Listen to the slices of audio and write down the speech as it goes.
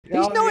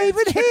He's not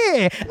even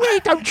here. We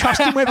don't trust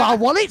him with our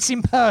wallets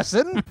in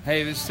person.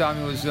 Hey, this is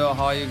Tommy Wiseau.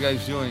 How are you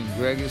guys doing?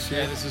 Greg is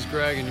here. Yeah, this is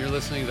Greg, and you're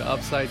listening to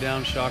Upside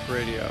Down Shock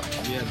Radio.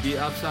 Yeah, be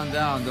upside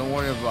down. Don't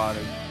worry about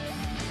it.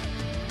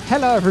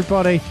 Hello,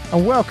 everybody,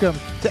 and welcome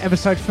to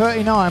episode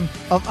 39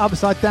 of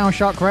Upside Down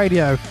Shock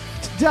Radio.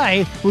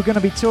 Today, we're going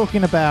to be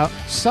talking about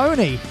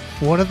Sony.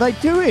 What are they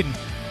doing?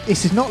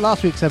 This is not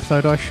last week's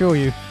episode, I assure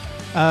you.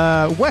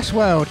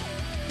 Westworld.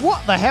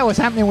 What the hell is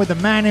happening with the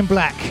Man in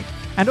Black?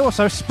 And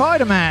also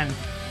Spider-Man.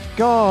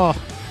 God,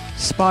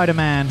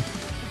 Spider-Man.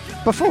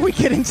 Before we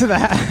get into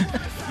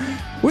that,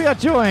 we are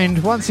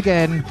joined once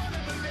again.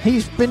 He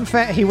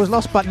was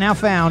lost but now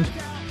found.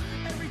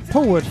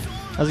 Paul Wood.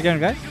 How's it going,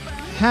 guys?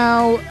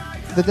 How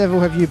the devil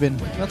have you been?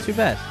 Not too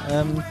bad.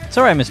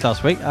 Sorry I missed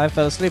last week. I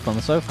fell asleep on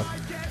the sofa.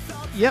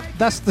 Yep,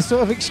 that's the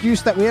sort of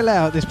excuse that we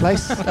allow at this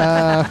place.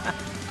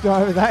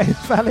 That is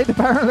valid,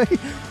 apparently.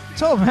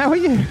 Tom, how are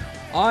you?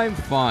 I'm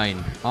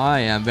fine.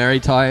 I am very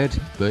tired,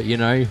 but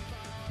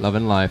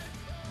loving life.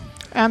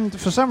 And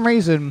for some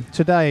reason,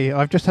 today,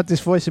 I've just had this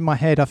voice in my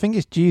head. I think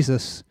it's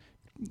Jesus.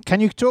 Can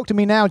you talk to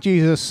me now,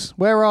 Jesus?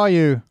 Where are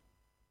you?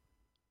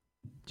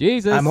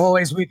 Jesus. I'm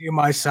always with you,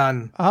 my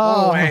son. Oh,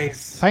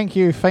 always. Thank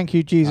you,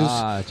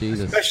 Jesus.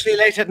 Jesus. Especially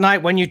late at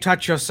night when you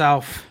touch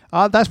yourself.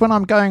 That's when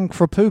I'm going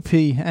for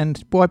poopy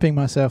and wiping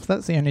myself.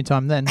 That's the only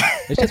time then.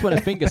 It's just when a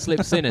finger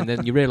slips in and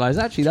then you realise,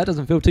 actually, that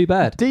doesn't feel too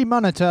bad.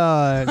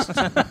 Demonetized.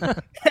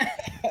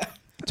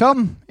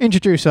 Tom,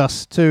 introduce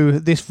us to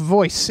this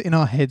voice in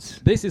our heads.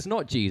 This is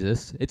not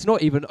Jesus. It's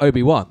not even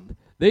Obi-Wan.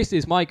 This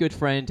is my good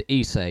friend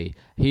Issei.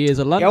 He is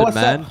a London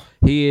man. Up?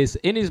 He is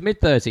in his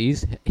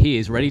mid-30s. He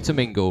is ready to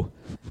mingle.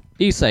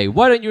 Issei,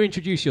 why don't you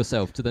introduce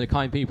yourself to the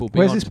kind people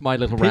beyond my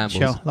little picture?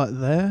 rambles? Like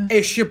there?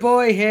 It's your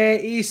boy here,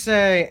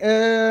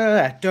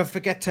 Issei. Don't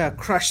forget to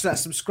crush that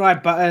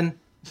subscribe button.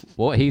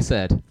 What he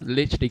said.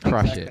 Literally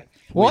crush it.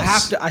 What?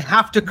 I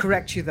have to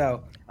correct you,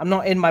 though. I'm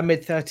not in my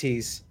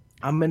mid-30s.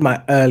 I'm in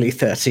my early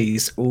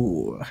 30s.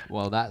 Ooh.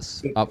 Well,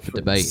 that's up for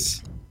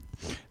debate.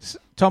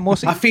 Tom,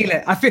 what's it? I feel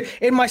it.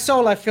 In my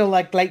soul, I feel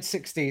like late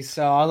 60s,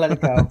 so I'll let it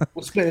go.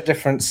 We'll split the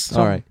difference.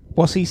 All right.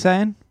 What's he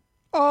saying?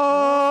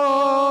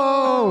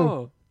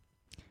 Oh!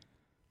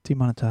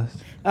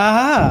 Demonetized.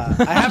 Ah,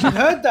 I haven't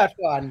heard that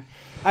one.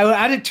 I will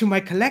add it to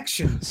my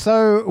collection.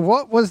 So,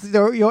 what was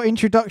your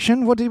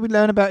introduction? What did we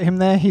learn about him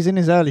there? He's in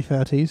his early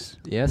 30s.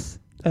 Yes.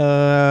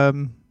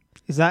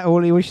 Is that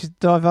all he wishes to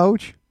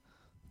divulge?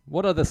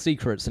 What other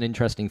secrets and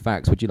interesting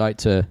facts would you like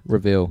to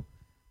reveal?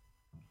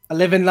 I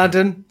live in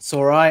London. It's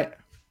all right.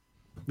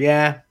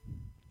 Yeah.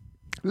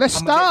 Let's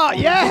start.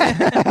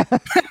 Yeah.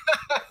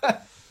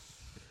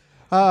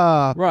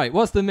 Right.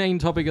 What's the main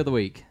topic of the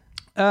week?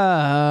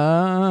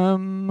 I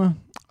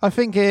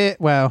think I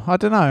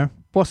don't know.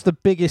 What's the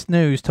biggest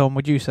news, Tom,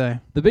 would you say?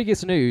 The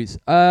biggest news?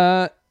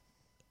 Well,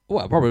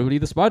 probably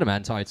the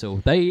Spider-Man title.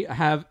 They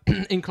have,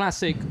 in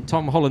classic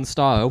Tom Holland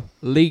style,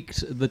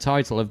 leaked the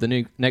title of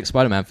the next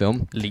Spider-Man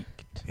film.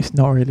 Leaked. It's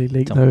not really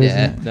leaked, though, is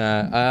it?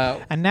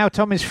 And now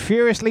Tom is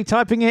furiously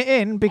typing it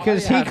in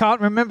because he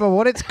can't remember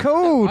what it's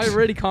called. I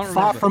really can't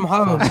remember. Far From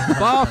Home.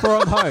 Far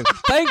From Home.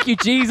 Thank you,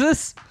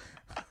 Jesus.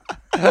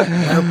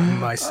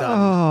 My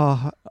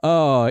son.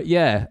 Oh,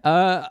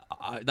 yeah.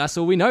 That's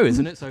all we know,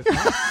 isn't it, so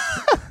far?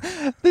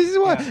 This is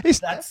why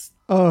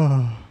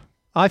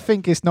I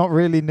think it's not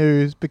really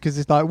news because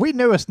it's like we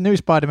knew a new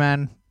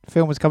Spider-Man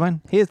film was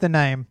coming. Here's the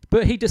name.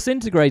 But he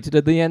disintegrated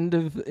at the end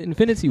of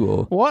Infinity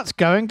War. What's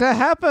going to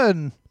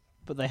happen?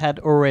 But they had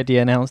already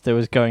announced there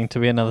was going to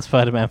be another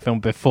Spider-Man film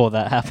before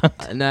that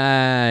happened.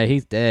 Nah,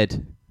 he's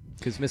dead.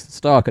 Because Mr.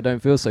 Stark, I don't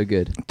feel so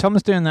good.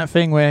 Tom's doing that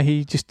thing where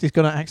he's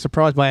going to act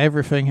surprised by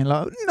everything and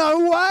like,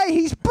 no way,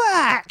 he's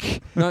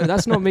back! No,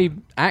 that's not me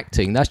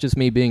acting. That's just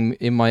me being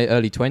in my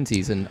early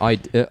 20s and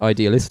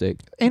idealistic.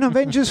 In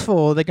Avengers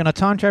 4, they're going to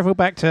time travel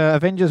back to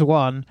Avengers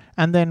 1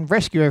 and then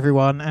rescue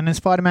everyone, and then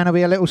Spider-Man will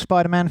be a little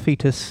Spider-Man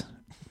fetus.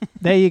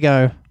 There you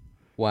go.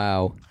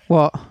 Wow.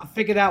 What? I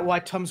figured out why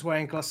Tom's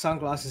wearing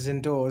sunglasses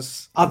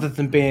indoors, other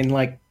than being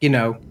like,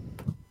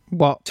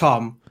 What?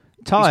 Tom.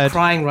 Tired? He's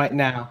crying right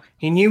now.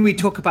 He knew we'd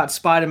talk about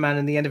Spider-Man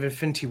in the end of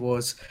Infinity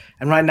Wars,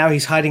 and right now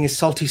he's hiding his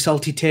salty,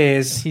 salty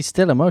tears. He's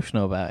still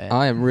emotional about it.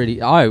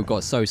 I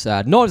got so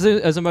sad. Not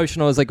as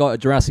emotional as I got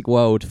at Jurassic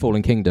World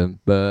Fallen Kingdom,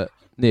 but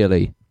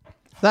nearly.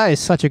 That is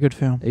such a good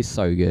film. It's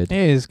so good.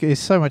 It is. It's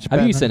so much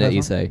better. Have you seen than it, the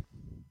first one. Issei?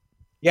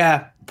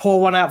 Yeah,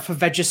 pour one out for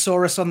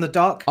Vegasaurus on the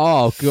dock.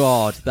 Oh,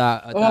 God.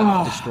 That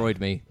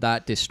destroyed me.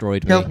 That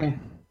destroyed me. Killed me.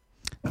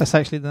 That's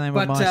actually the name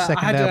But of my second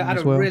I album had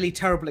as a well. really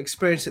terrible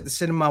experience at the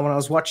cinema when I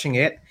was watching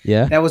it.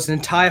 Yeah? There was an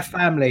entire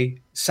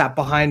family sat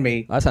behind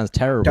me. That sounds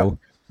terrible.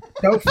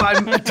 Don't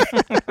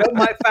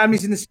mind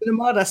families in the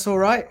cinema, that's all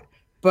right.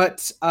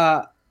 But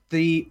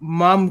the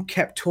mum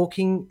kept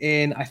talking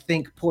in, I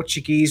think,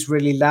 Portuguese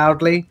really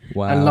loudly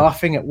and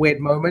laughing at weird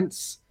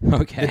moments.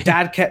 Okay. The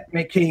dad kept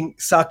making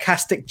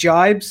sarcastic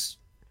jibes,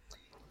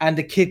 and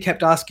the kid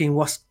kept asking,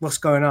 what's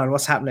going on?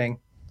 What's happening?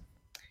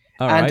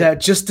 All and right.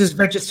 Just as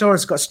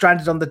Vegasaurus got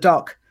stranded on the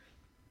dock,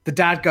 the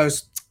dad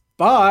goes,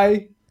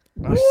 bye.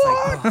 I was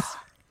just like, oh.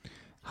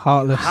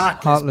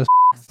 Heartless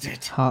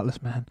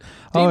man.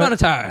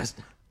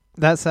 Demonetized.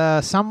 That's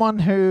someone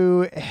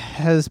who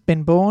has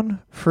been born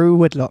through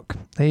wedlock.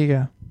 There you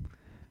go.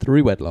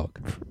 Through wedlock.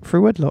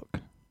 Through wedlock.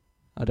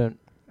 I don't.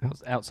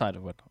 Outside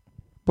of wedlock.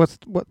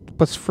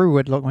 What's through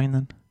wedlock mean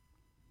then?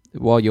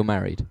 While you're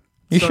married.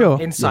 You Sort sure?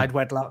 of inside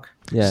wedlock.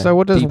 Yeah. So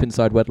what does- deep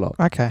inside wedlock?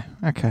 Okay.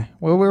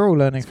 Well, we're all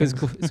learning It's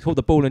things. called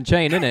the ball and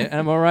chain, isn't it?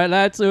 Am I right,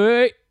 lads?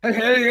 Oi. I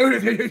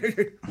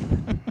didn't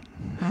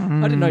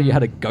know you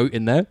had a goat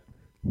in there.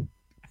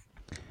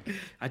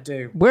 I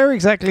do. Where I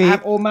exactly?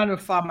 have all manner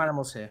of farm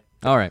animals here.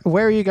 All right.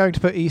 Where are you going to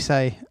put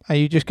Issei? Are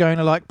you just going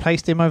to like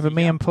place him over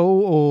me and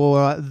Paul,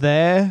 or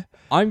there?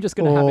 I'm just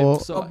going to have Or him.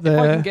 So up if I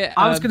there. can get.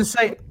 I was going to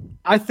say,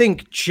 I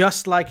think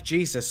just like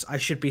Jesus, I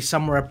should be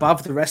somewhere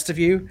above the rest of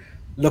you,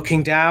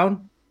 looking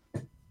down,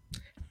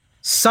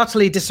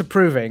 subtly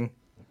disapproving.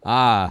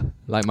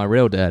 Like my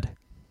real dad.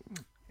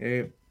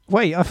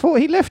 Wait, I thought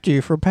he left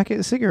you for a packet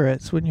of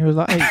cigarettes when you were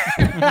like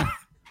 8.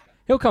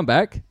 He'll come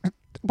back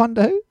One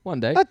day. one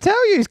day. I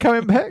tell you, he's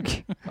coming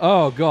back.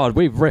 Oh God,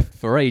 we've riffed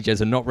for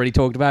ages and not really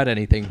talked about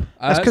anything.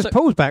 That's because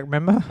Paul's back.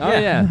 Remember? Oh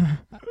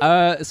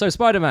yeah. So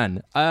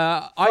Spider-Man.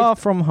 Far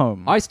From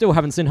Home. I still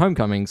haven't seen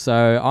Homecoming,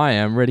 so I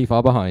am really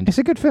far behind. It's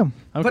a good film.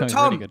 But Homecoming's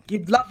Tom, really good.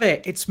 you'd love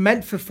it. It's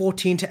meant for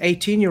 14 to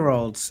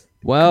 18-year-olds.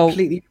 Well,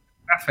 Completely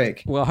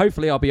graphic. well,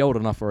 hopefully I'll be old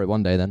enough for it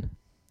one day then.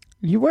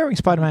 You're wearing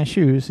Spider-Man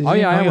shoes. Oh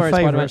yeah, I am wearing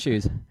Spider-Man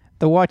shoes. shoes.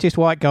 The whitest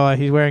white guy.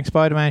 He's wearing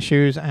Spider-Man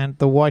shoes and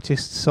the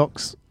whitest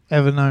socks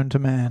ever known to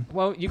man.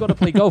 Well, you got to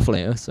play golf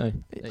later, so.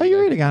 Are you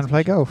really going to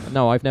play golf?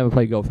 No, I've never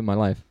played golf in my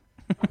life.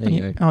 There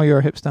you go. Oh, you're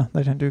a hipster.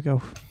 They don't do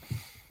golf.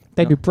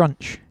 They do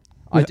brunch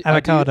with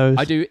avocados,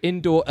 I do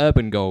indoor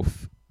urban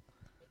golf.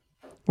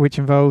 which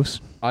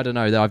involves. I don't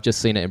know. I've just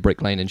seen it in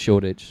Brick Lane in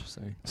Shoreditch.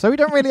 So we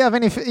don't really have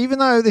any. Even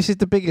though this is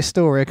the biggest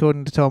story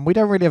according to Tom, we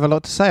don't really have a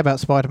lot to say about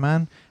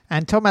Spider-Man.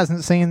 And Tom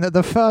hasn't seen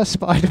the first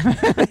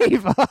Spider-Man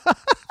either.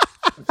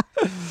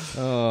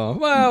 Oh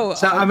well.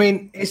 So, I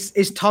mean,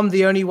 is Tom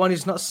the only one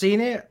who's not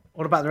seen it?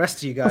 What about the rest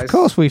of you guys? Of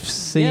course, we've Yeah,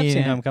 seen. I've seen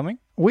it. Homecoming.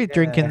 We're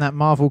drinking that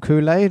Marvel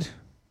Kool-Aid.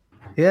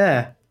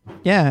 Yeah.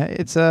 Yeah,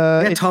 it's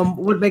Yeah, it's- Tom,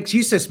 what makes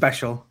you so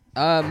special?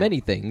 Many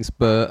things,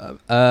 but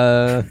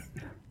I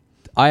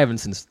haven't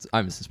seen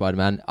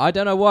Spider-Man. I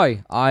don't know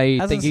why.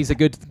 I think he's a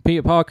good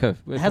Peter Parker.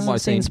 from what Hasn't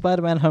I've seen seen.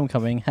 Spider-Man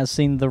Homecoming. Has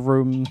seen The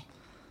Room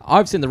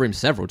I've seen The Room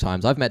several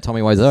times. I've met Tommy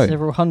Wiseau.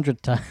 several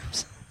hundred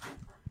times.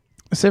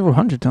 several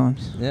hundred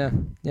times. Yeah,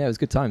 it was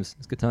good times.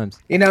 It's good times.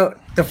 You know,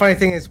 the funny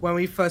thing is, when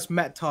we first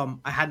met Tom,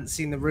 I hadn't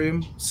seen The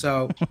Room,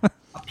 so I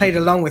played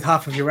along with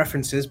half of your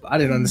references, but I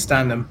didn't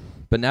understand them.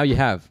 But now you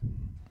have,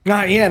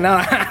 No, yeah, now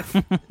I have.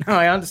 Now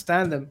I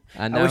understand them.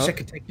 and I now wish I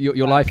could take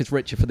your life is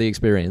richer for the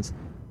experience.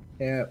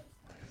 Yeah.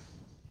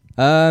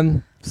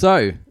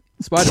 So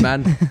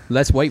Spider-Man.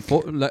 Let's wait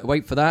for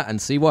that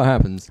and see what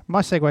happens.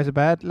 My segues are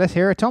bad. Let's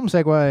hear a Tom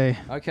segue.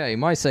 Okay,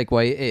 my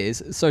segue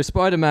is so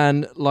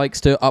Spider-Man likes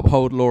to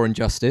uphold law and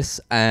justice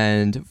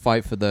and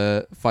fight for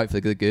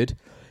the good.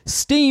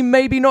 Steam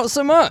maybe not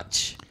so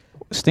much.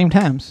 Steamed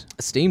hams.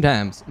 Steamed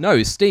hams.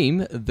 No,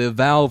 Steam, the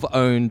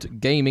Valve-owned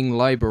gaming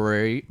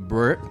library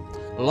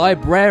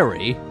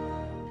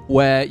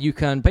where you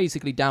can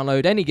basically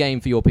download any game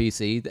for your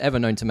PC ever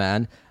known to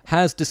man,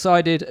 has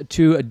decided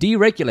to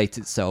deregulate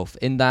itself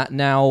in that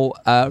now,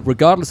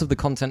 regardless of the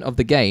content of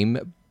the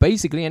game,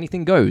 basically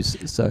anything goes.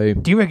 So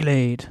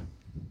Deregulate.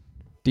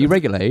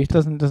 deregulate.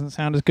 Doesn't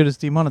sound as good as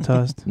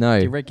demonetized. No.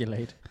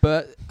 Deregulate.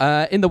 But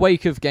in the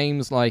wake of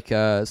games like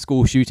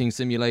School Shooting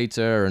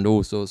Simulator and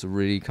all sorts of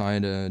really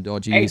kind of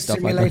dodgy AIDS stuff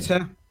simulator. like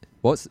that.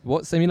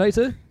 What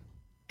simulator?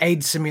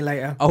 AIDS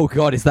simulator. Oh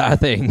god, is that a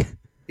thing?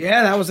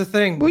 Yeah, that was a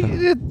thing. Well,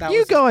 you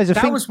guys are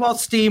That was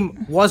what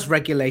Steam was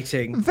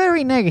regulating.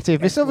 very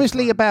negative. It's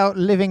obviously about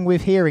living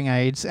with hearing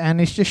aids, and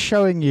it's just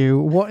showing you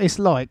what it's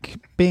like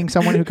being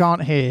someone who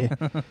can't hear.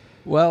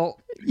 Well,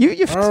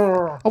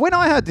 When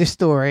I heard this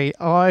story,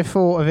 I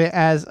thought of it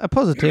as a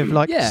positive.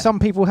 Like Yeah. some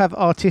people have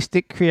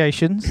artistic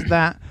creations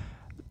that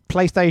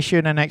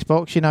PlayStation and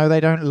Xbox, they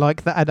don't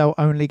like the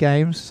adult-only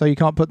games, so you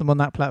can't put them on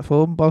that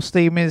platform. While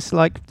Steam is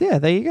like, yeah,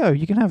 there you go,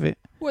 you can have it.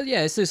 well,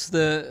 yeah, it's just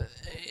the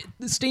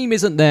Steam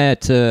isn't there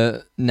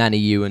to nanny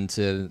you and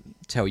to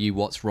tell you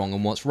what's wrong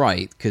and what's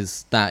right,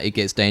 because it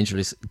gets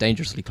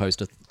dangerously close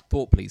to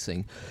thought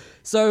policing.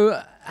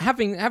 So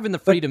having the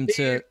freedom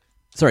to.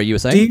 Sorry, you were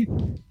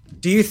saying?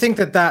 Do you think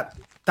that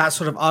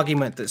sort of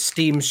argument that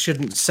Steam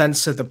shouldn't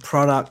censor the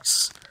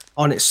products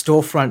on its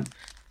storefront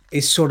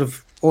is sort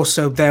of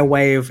also their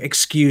way of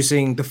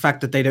excusing the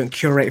fact that they don't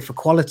curate for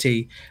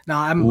quality? Now,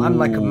 I'm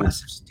like a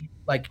massive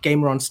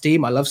gamer on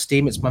Steam. I love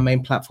Steam. It's my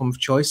main platform of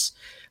choice.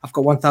 I've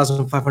got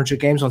 1,500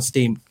 games on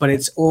Steam, but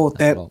it's all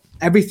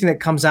everything that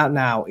comes out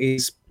now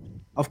is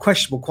of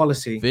questionable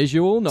quality.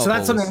 Visual novels. So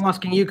that's something I'm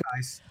asking you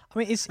guys. I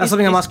mean, That's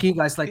something I'm asking you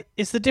guys. Like,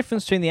 it's the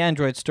difference between the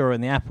Android store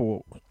and the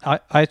Apple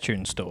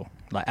iTunes store,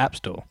 like App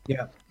Store.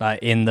 yeah. Like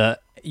in the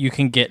you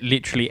can get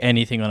literally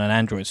anything on an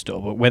Android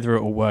store, but whether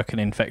it will work and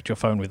infect your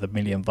phone with 1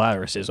 million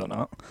viruses or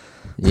not.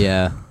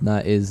 Yeah,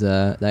 that is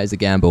a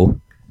gamble.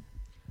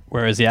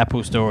 Whereas the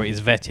Apple Store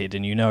is vetted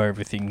and you know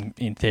everything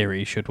in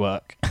theory should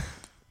work.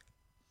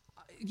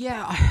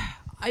 Yeah,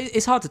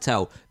 it's hard to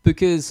tell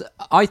because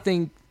I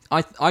think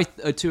I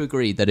too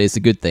agree that it's a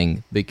good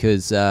thing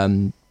because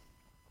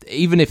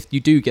even if you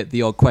do get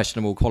the odd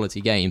questionable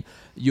quality game,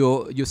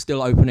 you're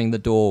still opening the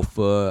door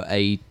for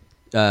a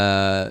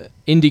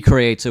indie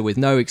creator with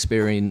no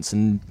experience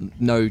and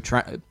no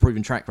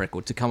proven track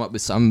record to come up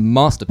with some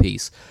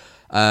masterpiece.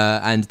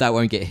 And that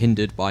won't get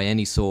hindered by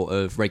any sort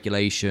of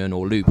regulation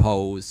or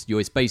loopholes.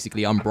 It's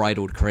basically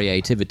unbridled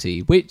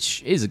creativity,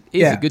 which is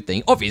a good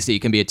thing. Obviously, it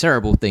can be a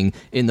terrible thing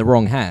in the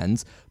wrong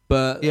hands,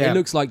 but it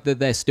looks like that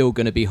they're still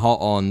going to be hot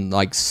on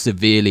like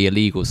severely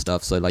illegal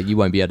stuff. So like you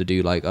won't be able to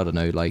do like, I don't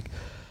know, like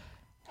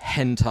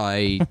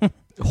hentai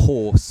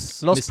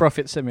horse Lost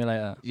Profit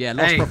Simulator. Yeah,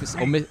 Lost Profits or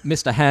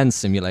Mr. Hands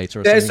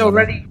Simulator. Or There's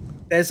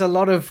a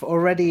lot of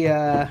already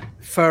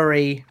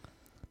furry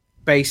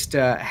based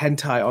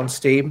hentai on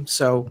Steam,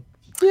 so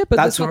yeah, but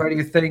that's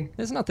already a thing.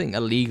 There's nothing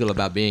illegal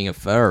about being a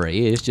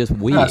furry. It's just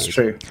weird. That's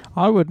true.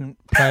 I wouldn't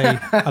play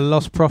a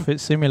Lost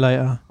Profit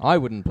Simulator. I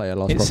wouldn't play a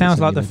Lost Profit It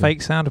sounds like Simulator. the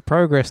fake sound of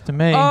progress to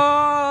me.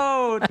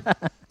 Oh,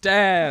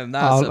 damn!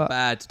 That's a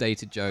bad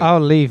dated joke. I'll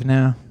leave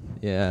now.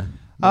 Yeah.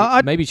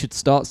 Maybe you should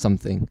start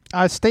something.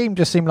 Steam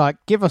just seemed like,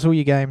 give us all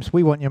your games.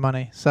 We want your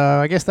money. So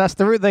I guess that's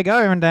the route they're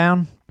going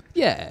down.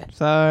 Yeah.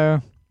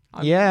 So,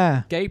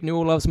 yeah. Gabe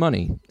Newell loves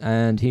money,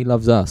 and he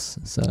loves us.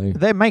 So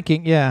they're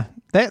making,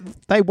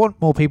 they want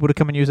more people to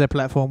come and use their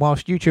platform,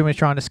 whilst YouTube is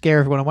trying to scare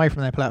everyone away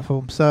from their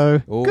platform.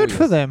 So good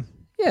for them.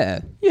 Yeah.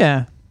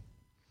 Yeah.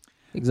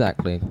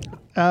 Exactly.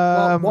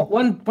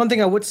 One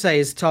thing I would say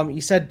is, Tom,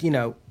 you said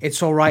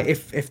it's all right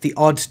if the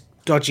odd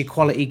dodgy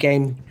quality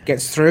game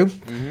gets through,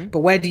 but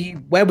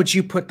where would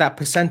you put that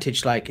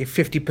percentage? Like if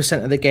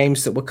 50% of the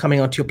games that were coming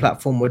onto your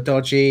platform were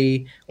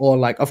dodgy or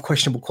like of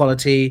questionable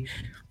quality,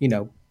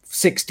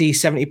 60,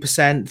 70%,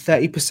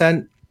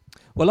 30%?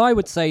 Well, I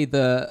would say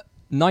that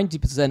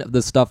 90% of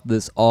the stuff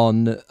that's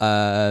on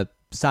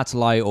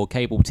satellite or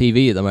cable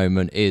TV at the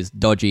moment is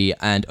dodgy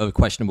and of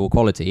questionable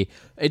quality.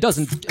 It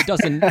doesn't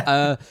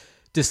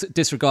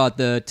disregard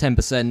the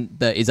 10%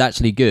 that is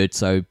actually good.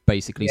 So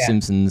basically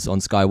Simpsons on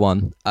Sky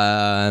One.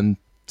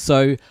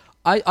 So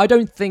I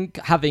don't think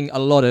having a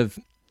lot of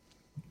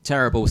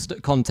terrible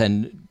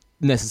content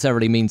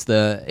necessarily means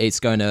that it's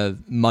going to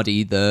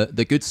muddy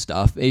the good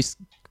stuff. It's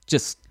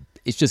just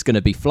going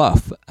to be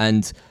fluff.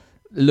 And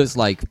it looks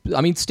like,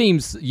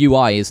 Steam's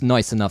UI is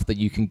nice enough that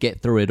you can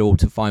get through it all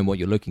to find what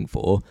you're looking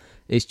for.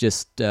 It's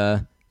just,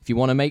 if you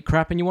want to make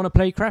crap and you want to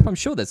play crap, I'm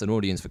sure there's an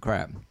audience for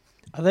crap.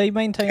 Are they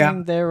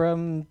maintaining their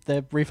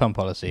refund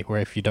policy, where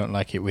if you don't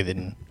like it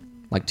within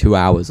like 2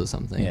 hours or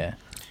something? Yeah.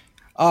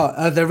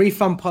 The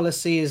refund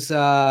policy is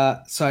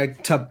sorry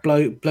to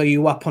blow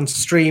you up on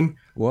stream,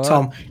 What?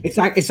 Tom.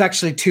 It's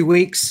actually 2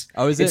 weeks.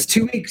 Oh, is it? It's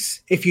 2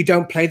 weeks if you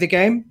don't play the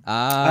game.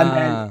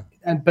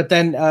 But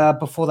then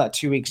before that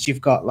 2 weeks,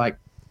 you've got like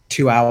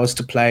 2 hours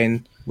to play.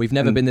 And we've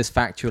never been this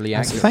factually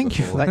accurate. Thank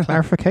you for that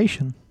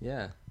clarification.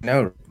 Yeah.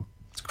 No,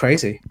 it's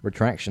crazy.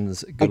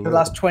 Retractions. Like the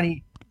last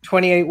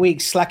 28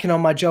 weeks slacking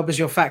on my job as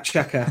your fact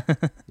checker.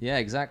 Yeah,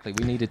 exactly.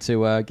 We needed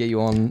to get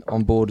you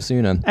on board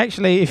sooner.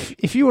 Actually,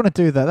 if you want to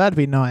do that, that'd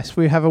be nice.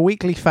 We have a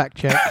weekly fact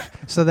check.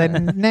 So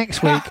then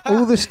next week,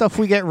 all the stuff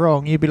we get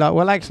wrong, you'd be like,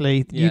 well,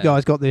 actually, you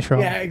guys got this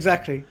wrong. Yeah,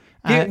 exactly.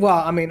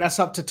 That's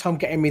up to Tom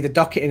getting me the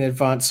docket in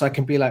advance so I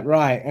can be like,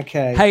 right,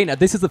 okay. Hey, now,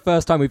 this is the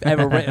first time we've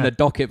ever written a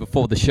docket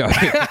before the show.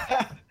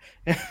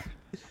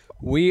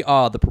 We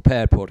are the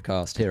Prepared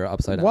Podcast here at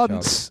Upside Down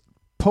Once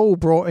Paul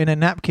brought in a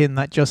napkin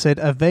that just said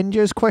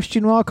Avengers ?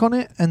 On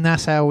it, and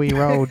that's how we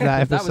rolled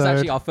that episode. That was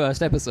actually our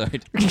first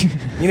episode.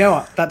 You know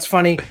what? That's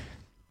funny.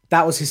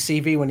 That was his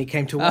CV when he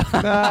came to work.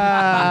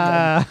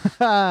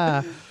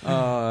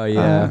 Oh,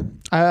 yeah.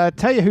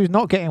 Tell you who's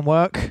not getting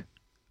work.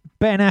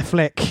 Ben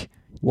Affleck.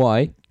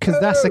 Why? Because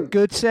that's a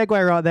good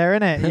segue right there,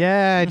 isn't it?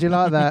 Yeah, do you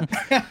like that?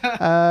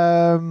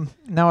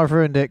 Now I've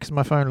ruined it because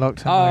my phone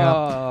locked.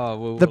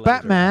 The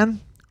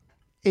Batman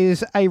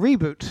is a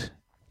reboot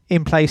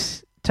in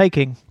place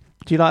taking.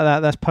 Do you like that?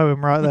 That's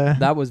poem right there.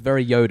 That was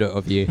very Yoda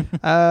of you.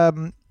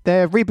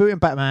 They're rebooting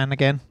Batman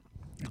again.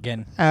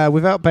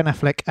 Without Ben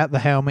Affleck at the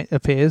helm, it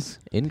appears.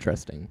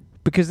 Interesting.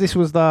 Because this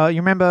was you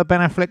remember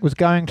Ben Affleck was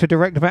going to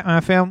direct the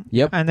Batman film?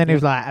 Yep. And then he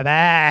was like,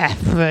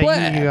 for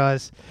you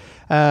guys.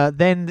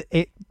 Then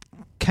it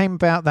came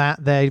about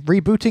that they're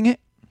rebooting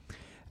it.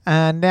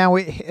 And now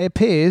it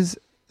appears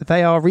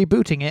they are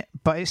rebooting it,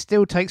 but it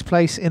still takes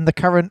place in the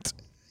current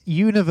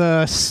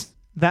universe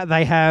that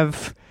they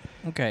have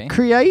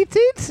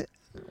created.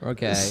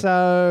 Okay.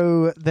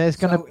 So there's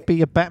going to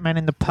be a Batman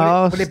in the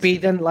past. Would it be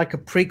then like a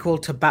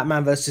prequel to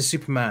Batman versus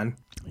Superman?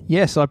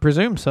 Yes, I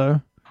presume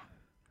so.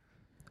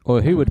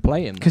 Or who would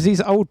play him? Because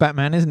he's old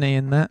Batman, isn't he,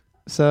 in that?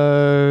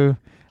 So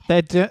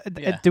they're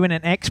doing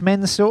an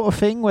X-Men sort of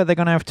thing where they're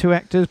going to have two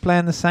actors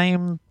playing the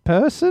same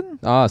person?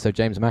 So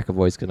James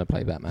McAvoy's going to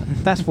play Batman.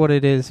 That's what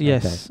it is,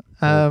 yes.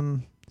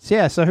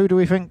 Okay. So who do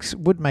we think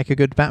would make a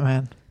good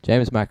Batman?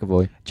 James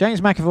McAvoy.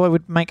 James McAvoy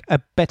would make a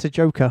better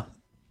Joker.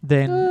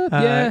 then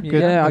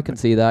good. I can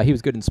see that. He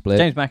was good in Split.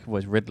 James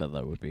McAvoy's Riddler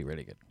though would be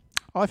really good.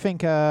 I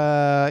think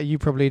you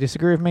probably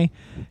disagree with me.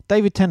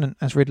 David Tennant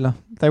as Riddler.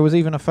 There was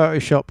even a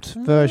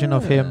photoshopped version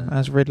of him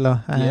as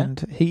Riddler,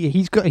 and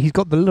he's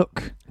got the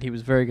look. He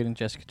was very good in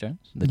Jessica Jones.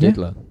 The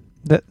Diddler.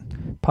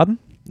 Pardon?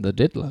 The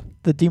Diddler.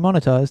 The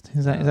demonetized.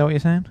 Is that what you're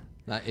saying?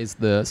 That is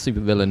the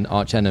supervillain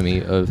arch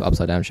enemy of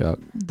Upside Down Shark.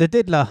 The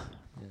Diddler.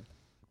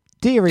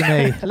 Deary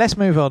me. Let's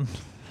move on.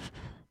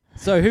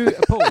 So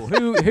Paul,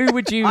 who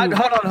would you... Hold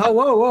on.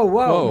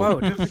 Whoa.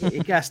 Don't forget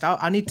your guest.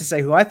 I need to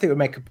say who I think would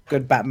make a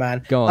good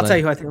Batman. Go on, I'll tell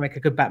you who I think would make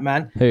a good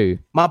Batman. Who?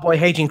 My boy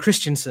Hayden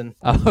Christensen.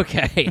 Oh,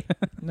 okay.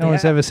 No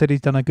one's ever said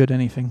he's done a good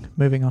anything.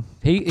 Moving on.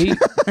 He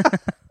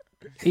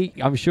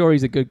I'm sure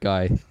he's a good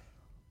guy.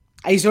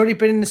 He's already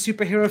been in the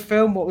superhero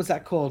film. What was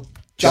that called?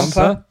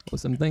 Jumper or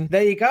something?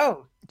 There you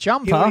go.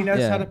 Jumper? He already knows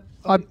Yeah. how to...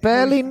 I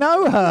barely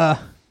know her.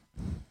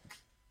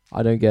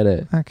 I don't get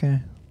it.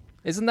 Okay.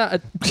 Isn't that a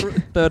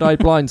Third Eye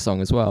Blind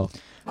song as well?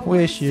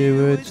 Wish you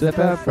would slip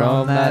up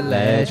from that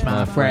ledge,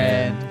 my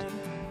friend.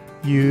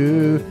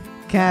 You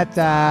cat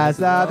eyes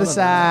are the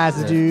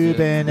size that you've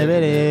been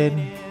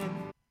in.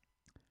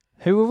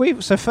 Who were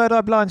we? So Third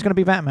Eye Blind's going to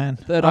be Batman.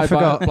 Third I Eye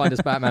forgot. Blind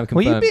as Batman Were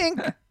confirmed. you being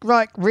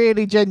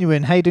really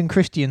genuine, Hayden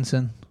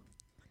Christensen?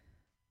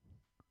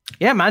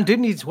 Yeah, man, dude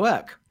needs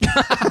work.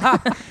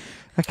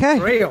 Okay.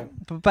 For real.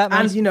 But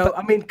Batman,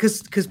 And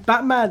because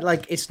Batman,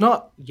 it's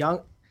not young.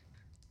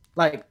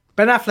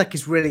 Ben Affleck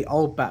is really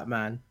old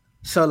Batman.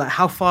 So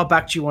how far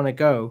back do you want to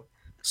go?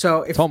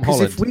 So if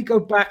we go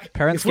back,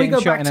 Parents if we getting go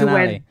shot back in to an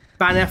when alley.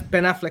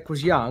 Ben Affleck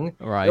was young,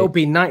 Right. it'll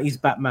be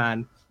 90s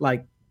Batman,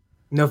 like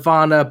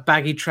Nirvana,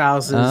 baggy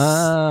trousers,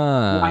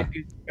 white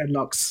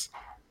dreadlocks,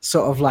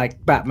 sort of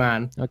like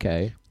Batman.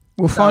 Okay.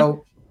 We'll find.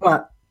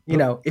 But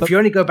if you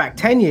only go back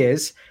 10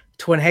 years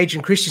to when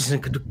Hayden Christensen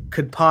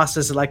could pass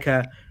as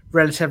a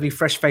relatively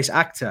fresh-faced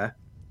actor.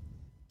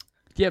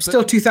 Yeah, but,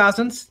 Still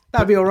 2000s.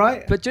 That'd be all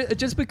right. But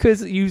just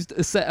because you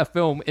set a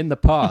film in the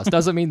past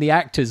doesn't mean the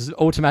actors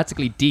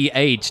automatically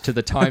de-age to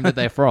the time that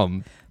they're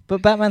from.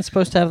 but Batman's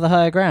supposed to have the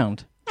higher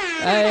ground.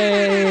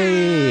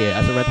 Hey,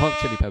 that's a Red Hot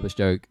Chili Peppers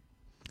joke.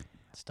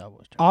 Star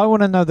Wars. Joke. I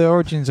want to know the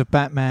origins of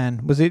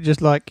Batman. Was it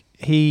just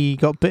he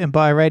got bitten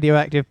by a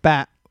radioactive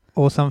bat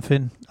or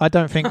something? I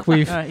don't think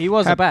we've... He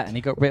was a bat and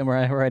he got bitten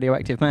by a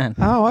radioactive man.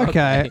 Oh, okay.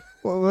 Okay.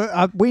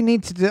 Well, we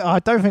need to do... I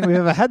don't think we've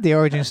ever had the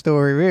origin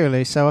story,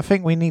 really, so I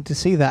think we need to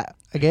see that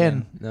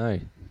again. No.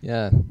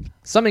 Yeah.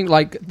 Something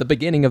like the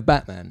beginning of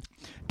Batman.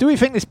 Do we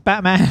think this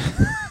Batman...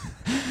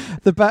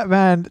 the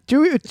Batman...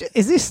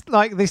 Is this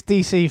this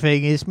DC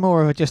thing is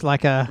more of just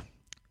a...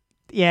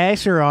 Yeah,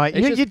 it's all right.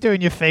 You're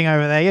doing your thing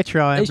over there. You're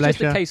trying, It's bless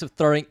just you. a case of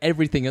throwing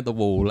everything at the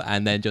wall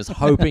and then just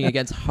hoping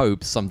against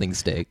hope something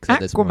sticks at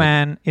this point.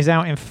 Aquaman is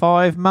out in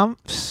 5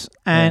 months,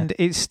 and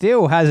it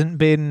still hasn't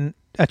been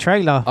a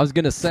trailer. I was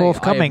going to say,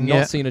 forthcoming I have not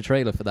yet. seen a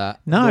trailer for that.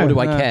 No. Nor do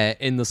I No. care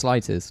in the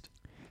slightest.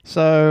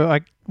 So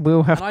I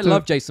will have And to... I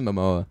love Jason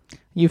Momoa.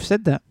 You've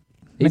said that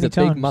He's many a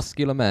times. big,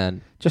 muscular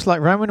man. Just like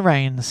Roman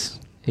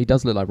Reigns. He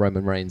does look like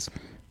Roman Reigns.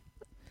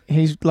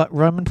 He's like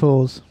Roman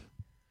Paws.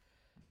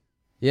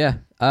 Yeah.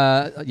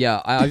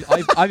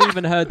 I've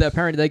even heard that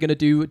apparently they're going to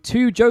do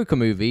 2 Joker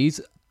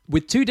movies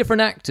with 2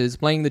 different actors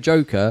playing the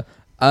Joker,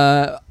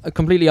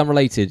 completely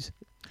unrelated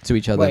to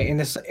each other. Wait, in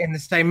the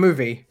same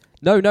movie?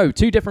 No,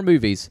 2 different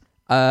movies.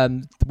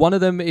 One of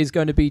them is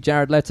going to be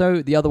Jared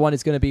Leto. The other one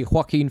is going to be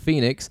Joaquin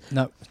Phoenix.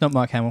 No, it's not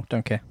Mark Hamill.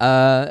 Don't care.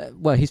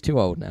 Well, he's too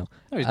old now.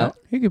 No, he's not.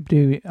 You could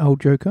do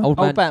old Joker. Old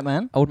man,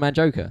 Batman. Old man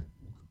Joker.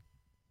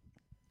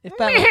 If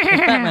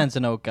Batman's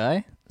an old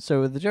guy,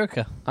 so would the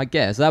Joker. I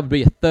guess that would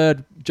be a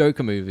 3rd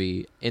Joker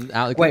movie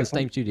out of the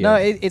same studio. No,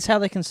 it's how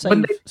they can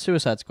save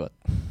Suicide Squad.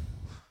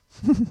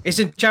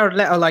 Isn't Jared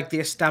Leto the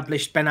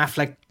established Ben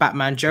Affleck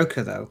Batman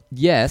Joker though?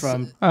 Yes.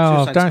 From Oh,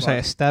 Suicide don't Squad? say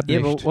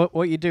established. Yeah, but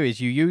what you do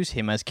is you use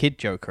him as Kid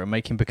Joker and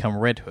make him become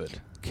Red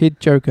Hood. Kid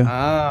Joker.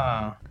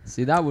 Ah,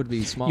 See, that would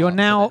be smart. You're so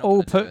now they're not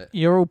all gonna do it.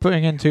 you're all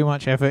putting in too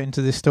much effort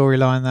into this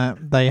storyline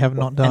that they have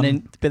not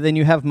done. But then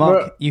you have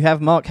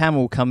Mark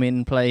Hamill come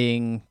in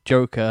playing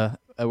Joker,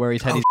 where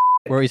he's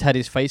had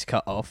his face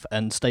cut off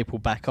and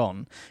stapled back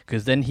on,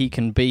 because then he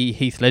can be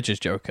Heath Ledger's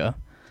Joker,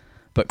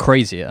 but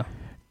crazier.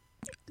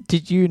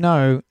 Did you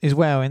know as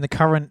well in the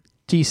current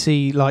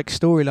DC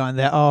storyline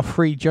there are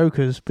 3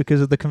 Jokers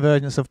because of the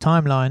convergence of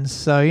timelines?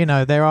 So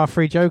there are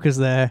 3 Jokers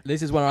there.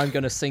 This is where I'm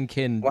going to sink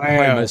in Wow.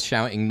 Homer's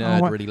shouting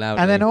nerd Oh, really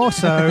loudly. And then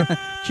also,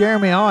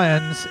 Jeremy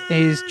Irons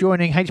is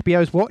joining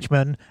HBO's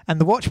Watchmen, and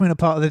the Watchmen are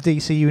part of the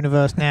DC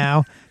universe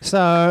now.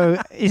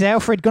 So, is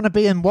Alfred going to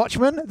be in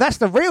Watchmen? That's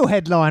the real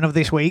headline of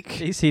this week.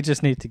 He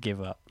just needs to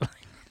give up.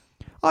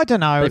 I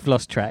don't know. They've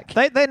lost track.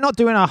 They're not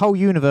doing a whole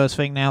universe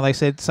thing now, they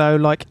said. So,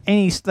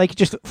 they could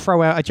just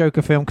throw out a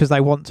Joker film because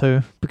they want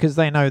to, because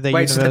they know their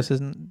universe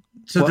isn't...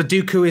 so What?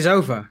 the Dooku is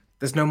over.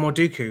 There's no more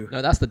Dooku.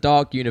 No, that's the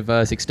Dark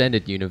Universe,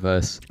 extended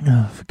universe.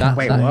 Oh, for God's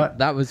Wait, sake. what?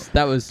 That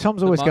was.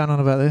 Tom's always going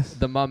on about this.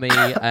 The Mummy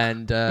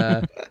and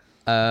Oh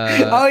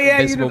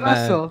yeah, Invisible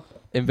Universal. Man,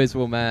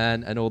 Invisible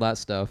Man, and all that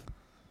stuff.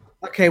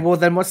 Okay, well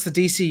then, what's the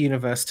DC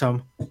universe,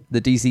 Tom? The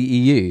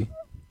DCEU.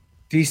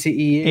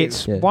 DCEU.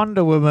 It's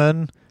Wonder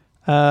Woman,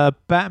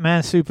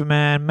 Batman,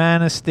 Superman,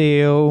 Man of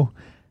Steel,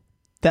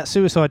 that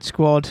Suicide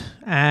Squad,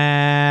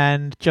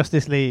 and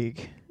Justice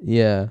League.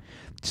 Yeah.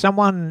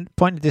 Someone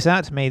pointed this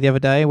out to me the other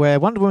day, where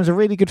Wonder Woman's a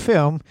really good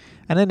film,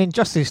 and then in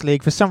Justice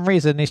League, for some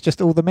reason, it's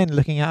just all the men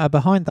looking at her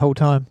behind the whole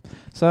time.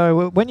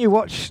 So when you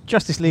watch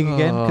Justice League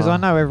again, because I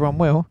know everyone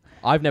will,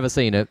 I've never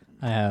seen it.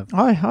 I have.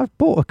 I've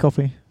bought a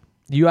copy.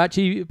 You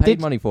actually paid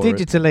money for it?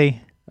 Digitally.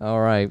 All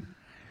right.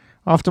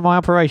 After my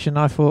operation,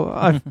 I thought,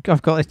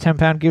 I've got this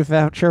 £10 gift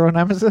voucher on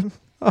Amazon.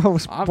 I'll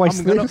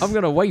waste this. I'm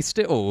gonna waste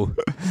it all.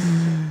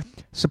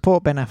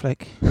 Support Ben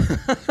Affleck.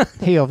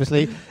 He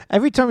obviously,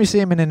 every time you see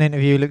him in an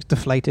interview, he looks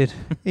deflated.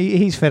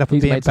 He's fed up of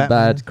He's being made some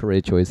Batman. bad career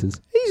choices.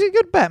 He's a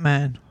good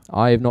Batman.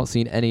 I have not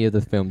seen any of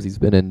the films he's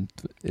been in.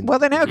 Well,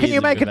 then how can He's you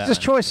a make good a Batman.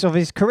 choice of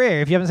his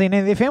career if you haven't seen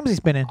any of the films he's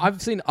been in?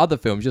 I've seen other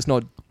films, just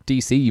not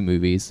DC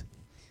movies.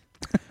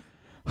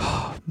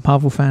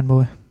 Marvel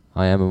fanboy.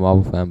 I am a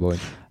Marvel fanboy.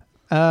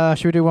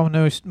 Should we do one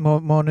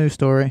more news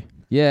story?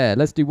 Yeah,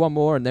 let's do one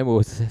more and then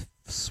we'll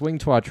swing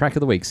to our track of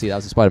the week. See, that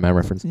was a Spider-Man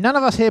reference. None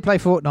of us here play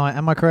Fortnite,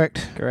 am I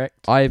correct?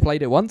 Correct. I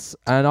played it once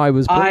and I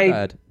was pretty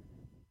bad.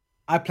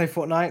 I play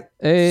Fortnite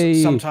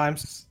Hey.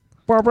 sometimes.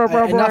 Enough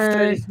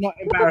that it's not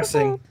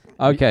embarrassing.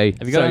 Okay.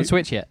 Have you got it on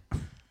Switch yet?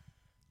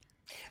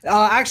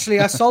 Actually,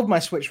 I sold my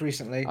Switch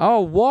recently.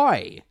 Oh,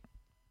 why?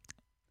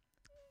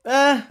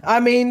 I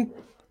mean,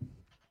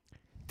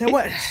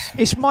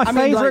 It's my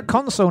favourite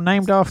console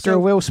named after a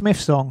Will Smith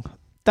song.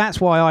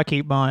 That's why I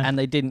keep mine. And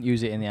they didn't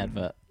use it in the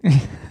advert.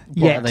 Yet.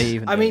 What are they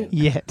even I mean,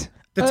 doing? Yet.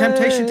 the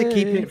temptation to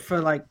keep it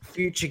for like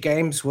future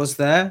games was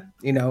there,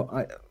 you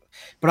know.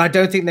 But I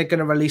don't think they're going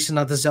to release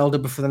another Zelda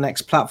before the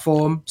next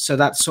platform. So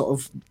that sort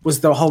of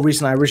was the whole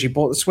reason I originally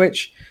bought the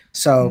Switch.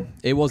 So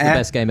It was the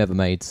best game ever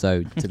made,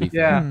 so to be fair.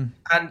 yeah,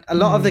 and a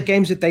lot of the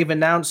games that they've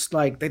announced,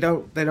 like they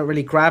don't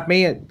really grab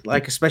me.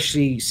 Like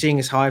especially seeing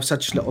as how I have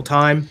such little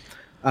time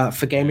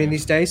for gaming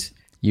these days.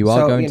 You are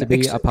So, going you to know,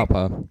 be a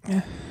papa.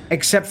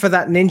 Except for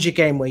that ninja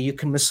game where you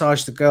can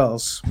massage the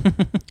girls.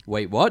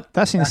 Wait, what?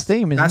 That's in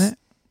Steam, isn't it?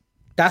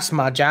 That's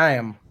my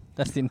jam.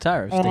 That's the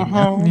entire of Steam.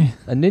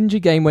 A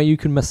ninja game where you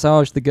can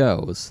massage the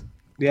girls.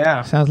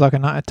 Yeah. Sounds like a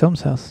night at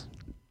Tom's house.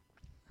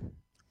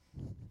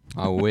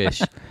 I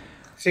wish.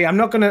 See, I'm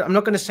not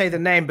gonna say the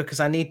name because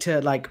I need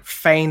to like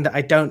feign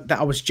that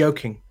I was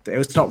joking. That it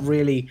was not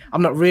really.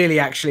 I'm not really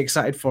actually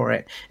excited for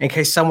it. In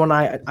case someone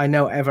I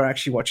know ever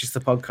actually watches the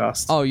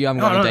podcast. Oh, you haven't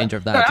got any danger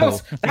of that at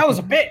all. That was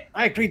a bit.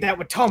 I agreed that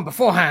with Tom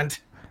beforehand.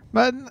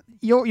 But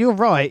you're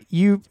right.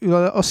 You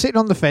are sitting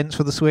on the fence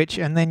for the Switch,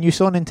 and then you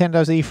saw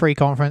Nintendo's E3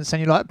 conference,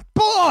 and you're like,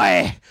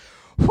 "Boy,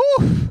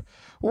 whew,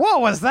 what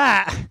was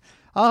that?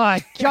 Oh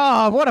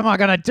God, what am I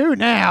gonna do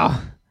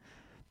now?"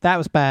 That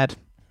was bad.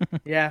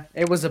 Yeah,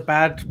 it was a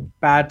bad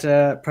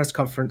press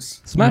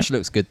conference. Smash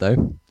looks good,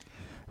 though.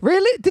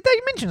 Really? Did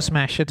they mention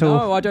Smash at all?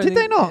 No, I don't Did think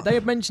they not? They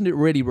have mentioned it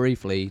really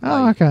briefly. Oh,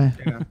 like- okay.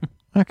 Yeah.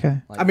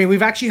 Okay. I mean,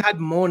 we've actually had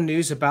more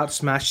news about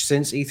Smash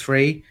since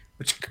E3,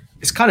 which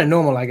is kind of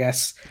normal, I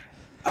guess,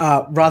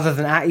 rather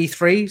than at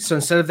E3. So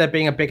instead of there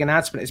being a big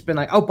announcement, it's been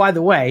like, oh, by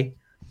the way,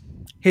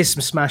 here's some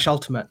Smash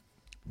Ultimate.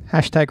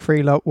 Hashtag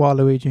free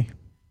Waluigi.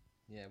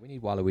 Yeah, we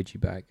need Waluigi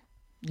back.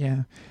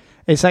 Yeah.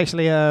 It's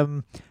actually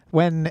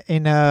when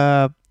in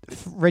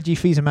Reggie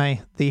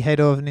Fils-Aimé, the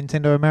head of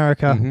Nintendo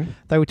America,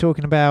 they were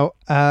talking about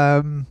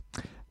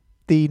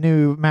the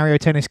new Mario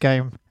Tennis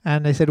game,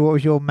 and they said, "What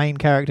was your main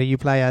character you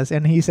play as?"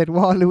 And he said,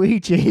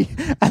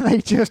 "Waluigi," and they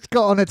just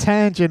got on a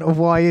tangent of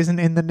why he isn't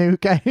in the new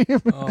game.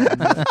 Oh,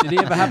 no. Did he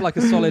ever have like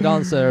a solid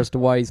answer as to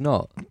why he's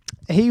not?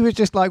 He was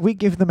just like, "We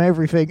give them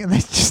everything, and they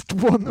just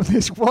want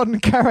this one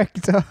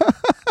character."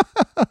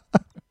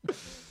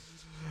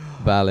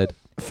 Valid.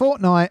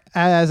 Fortnite,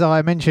 as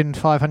I mentioned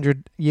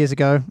 500 years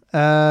ago,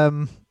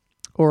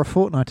 or a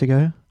fortnight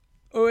ago.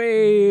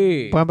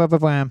 Oi. Bam, bam, bam,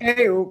 bam.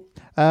 Ew.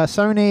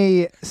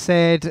 Sony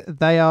said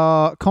they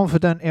are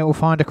confident it will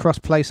find a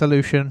cross-play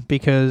solution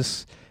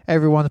because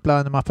everyone's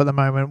blowing them up at the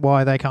moment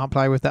why they can't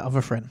play with their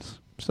other friends.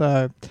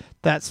 So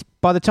that's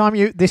by the time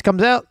this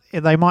comes out,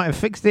 they might have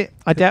fixed it.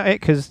 I doubt it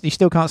because you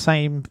still can't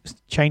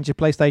change the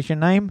PlayStation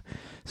name.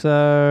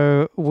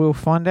 So we'll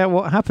find out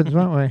what happens,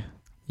 won't we?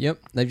 Yep,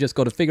 they've just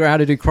got to figure out how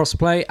to do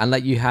crossplay and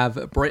let you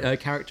have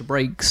character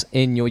breaks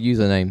in your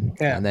username,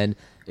 and then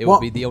it will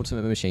be the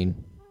ultimate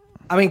machine.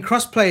 I mean,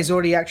 crossplay has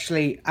already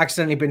actually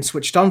accidentally been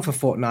switched on for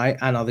Fortnite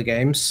and other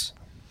games.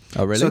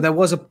 Oh, really? So there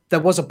was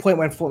a point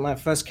when Fortnite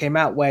first came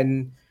out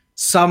when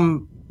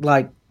some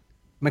like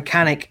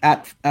mechanic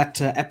at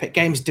Epic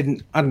Games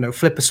didn't, I don't know,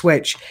 flip a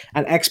switch,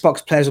 and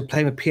Xbox players were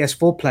playing with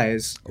PS4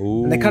 players,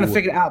 and they kind of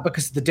figured it out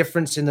because of the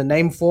difference in the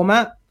name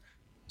format.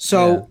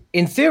 So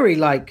in theory,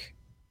 like,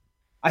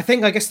 I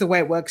guess the way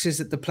it works is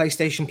that the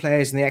PlayStation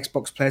players and the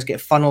Xbox players get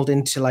funneled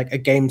into like a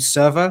game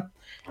server.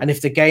 And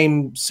if the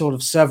game sort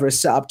of server is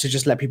set up to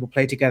just let people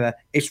play together,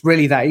 it's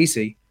really that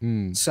easy.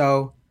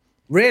 So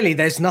really,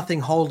 there's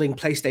nothing holding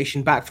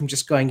PlayStation back from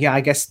just going, yeah,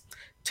 I guess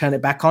turn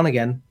it back on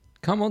again.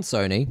 Come on,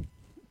 Sony.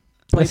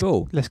 play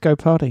ball. Let's go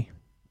party.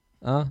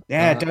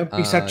 Don't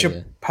be such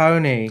a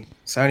pony.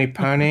 Sony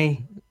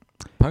pony.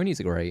 Ponies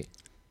are great.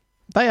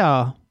 They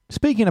are.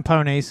 Speaking of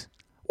ponies,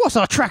 what's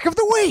our track of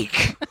the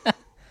week?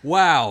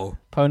 Wow.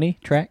 Pony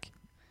track.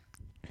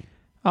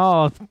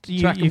 Oh,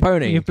 Track and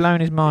pony. You've blown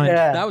his mind.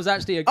 Yeah. That was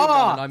actually a good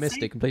one, and I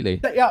missed it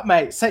completely. Set you up,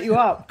 mate. Set you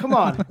up. Come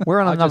on.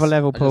 We're on another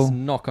level, I Paul. just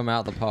knock them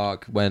out the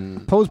park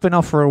when... Paul's been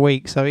off for a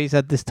week, so he's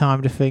had this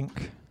time to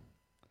think.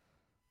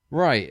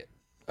 Right.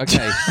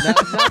 Okay. now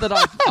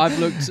that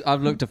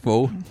I've looked a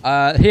fool.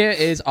 Here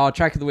is our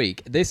track of the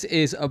week. This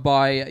is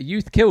by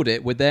Youth Killed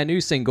It with their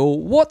new single,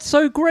 What's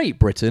So Great,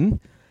 Britain?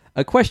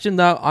 A question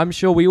that I'm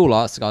sure we all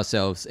ask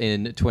ourselves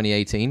in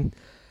 2018.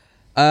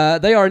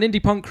 They are an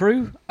indie punk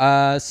crew.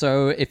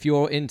 So if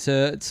you're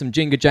into some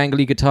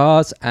jingle-jangly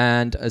guitars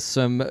and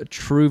some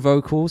true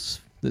vocals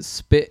that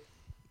spit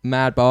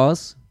mad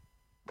bars,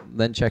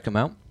 then check them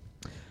out.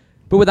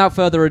 But without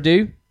further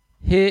ado,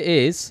 here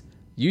is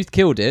Youth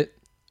Killed It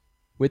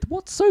with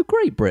What's So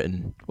Great,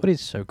 Britain? What is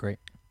so great?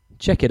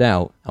 Check it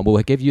out, and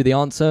we'll give you the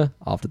answer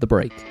after the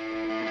break.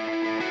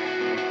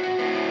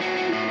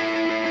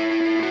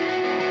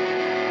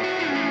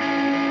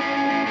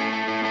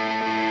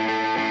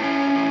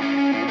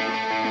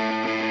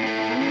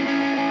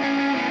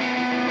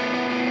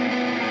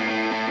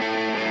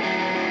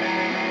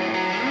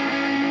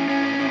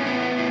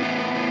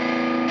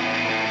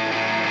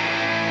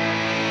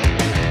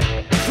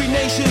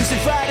 Nations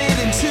divided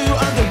in two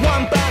under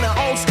one banner.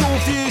 Old school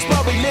views,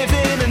 but we live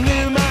in a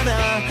new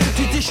manner.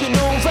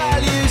 Traditional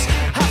values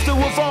have to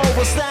evolve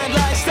or stand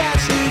like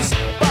statues,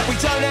 but we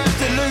don't have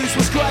to lose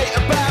what's great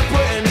about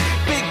Britain.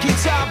 Big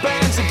guitar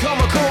bands and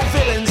comical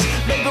villains.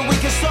 Maybe we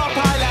can stop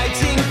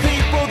highlighting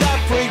people that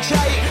preach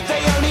hate.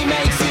 They only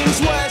make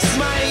things worse,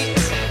 mate.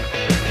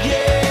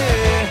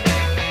 Yeah,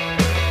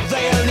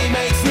 they only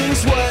make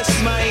things worse,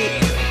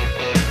 mate.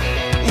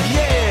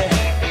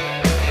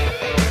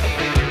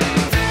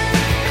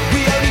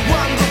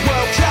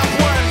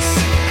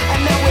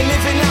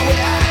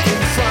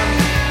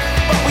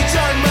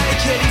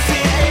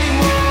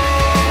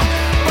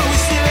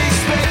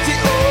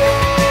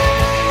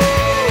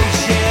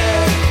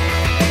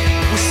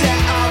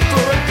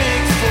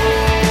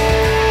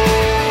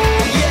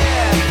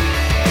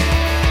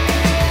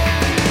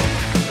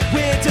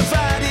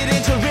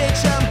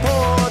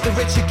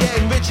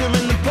 And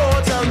the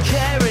poor don't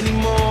care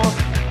anymore.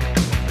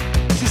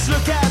 Just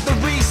look at the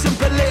recent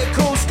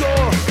political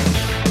score.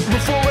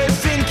 Before we're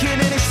thinking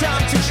and it's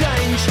time to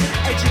change,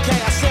 educate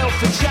ourselves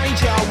and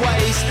change our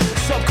ways.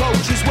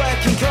 Subculture's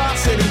working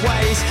class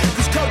anyways,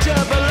 cause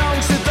culture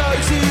belongs to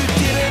those who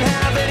didn't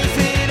have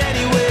anything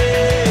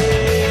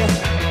anyway.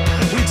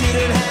 Who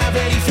didn't have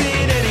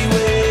anything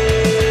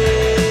anyway.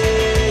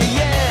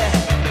 Yeah.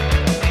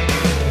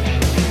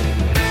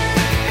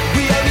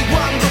 We only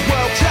won the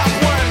World Cup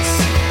once,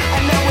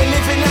 and now we're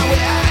living, now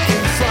we're out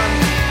in front.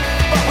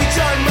 But we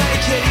don't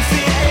make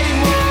anything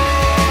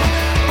anymore,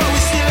 but we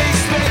still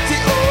expect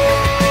it all.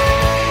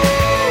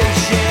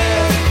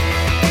 Yeah,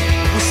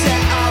 we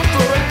set up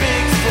for a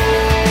big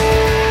fall.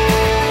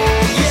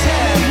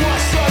 Yeah,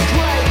 what's so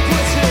great,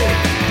 Britain?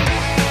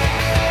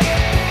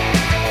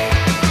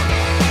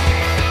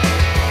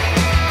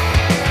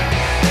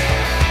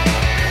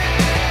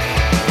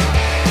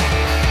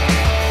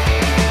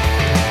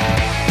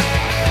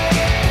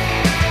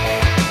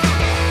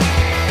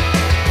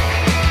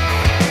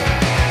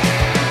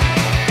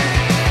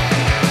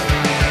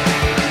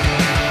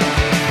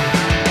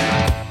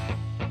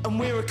 And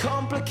we're a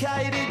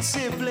complicated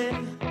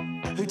sibling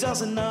who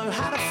doesn't know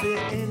how to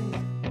fit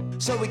in.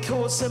 So we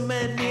cause so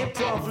many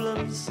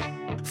problems,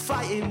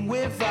 fighting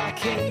with our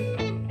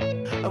king.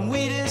 And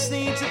we just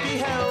need to be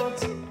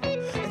held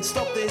and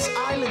stop this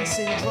island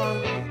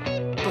syndrome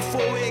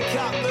before we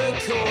cut the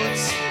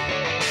cords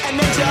and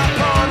then jump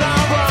on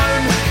our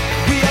own.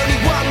 We only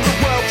won the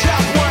World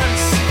Cup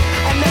once,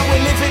 and now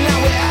we're living, now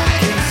we're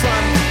out in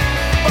front.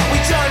 But we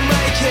don't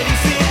make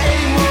anything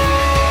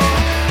anymore,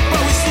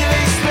 but we still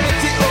expect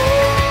it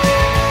all.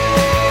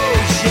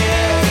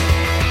 Yeah,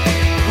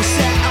 we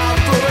set up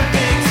for a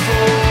big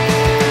fall.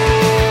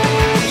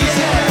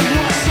 Yeah,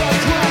 what's so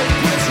great,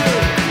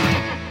 Britain?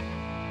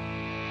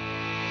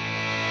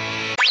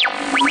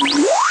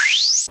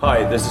 Hi,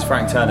 this is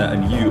Frank Turner,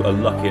 and you are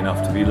lucky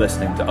enough to be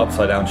listening to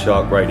Upside Down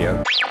Shark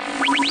Radio.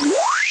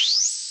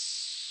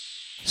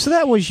 So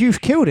that was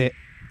You've Killed It.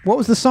 What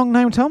was the song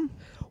name, Tom?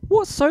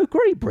 What's So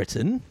Great,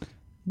 Britain?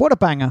 What a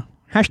banger.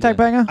 Hashtag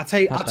banger? I'll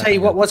tell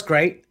you what was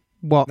great.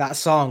 What? That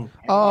song.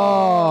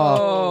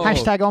 Oh.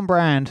 Hashtag on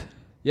brand.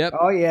 Yep.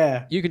 Oh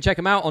yeah. You can check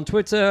them out on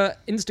Twitter,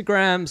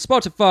 Instagram,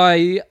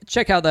 Spotify.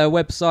 Check out their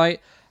website,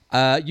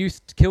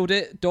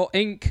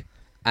 youthkilledit.inc.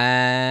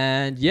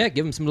 And yeah,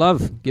 give them some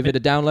love. Give it a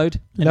download.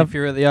 And if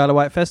you're at the Isle of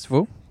Wight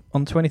Festival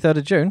on 23rd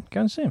of June,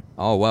 go and see him.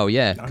 Oh, well,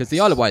 yeah, because the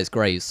Isle of Wight is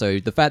great. So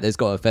the fact that it's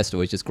got a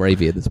festival is just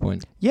gravy at this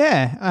point.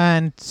 Yeah,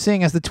 and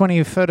seeing as the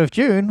 23rd of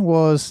June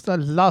was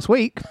last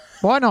week,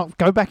 why not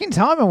go back in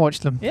time and watch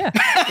them? Yeah.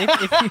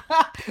 if you,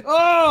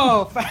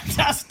 Oh,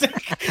 fantastic.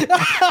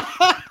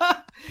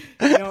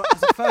 You know,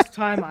 as the first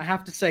time, I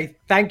have to say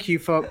thank you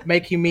for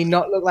making me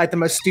not look like the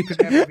most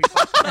stupid member of your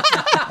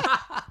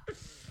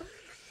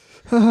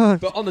podcast.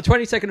 But on the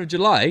 22nd of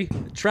July,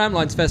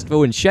 Tramlines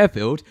Festival in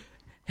Sheffield.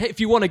 Hey, if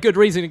you want a good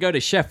reason to go to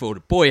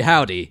Sheffield, boy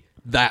howdy,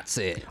 that's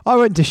it. I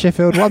went to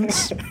Sheffield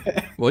once.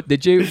 What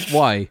did you?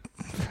 Why?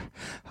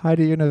 Hyde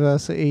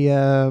University.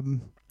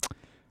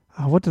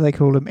 What do they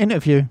call them?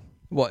 Interview.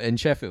 What, in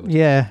Sheffield?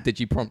 Yeah. Did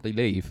you promptly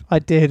leave? I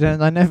did,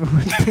 and I never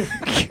went.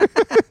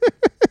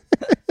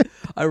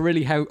 I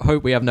really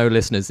hope we have no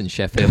listeners in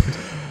Sheffield.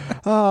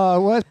 Oh,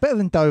 well, it's better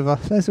than Dover.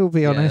 Let's all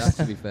be honest.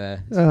 Yeah, to be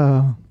fair.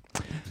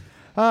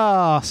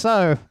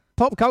 So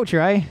pop culture,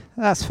 eh?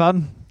 That's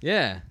fun.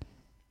 Yeah.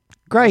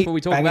 Great. That's what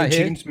we talk Banging about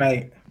here. tunes,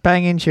 mate.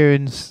 Banging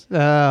tunes.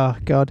 Oh,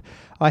 God.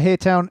 I hear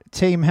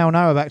Team Hell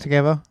No are back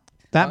together.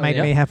 That made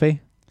me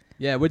happy.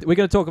 Yeah, we're going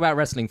to talk about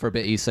wrestling for a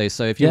bit, Issei.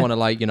 So if you want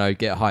to,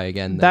 get high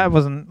again. Then... That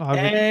wasn't...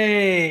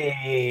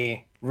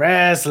 Hey,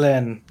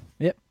 wrestling.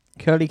 Yep.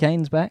 Curly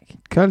Kane's back.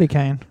 Curly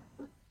Kane.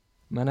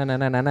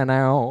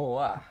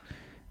 No.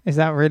 Is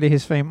that really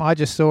his theme? I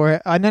just saw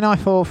it. And then I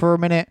thought for a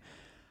minute,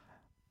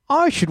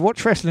 I should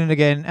watch wrestling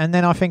again. And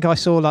then I think I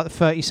saw like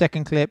the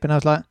 30-second clip and I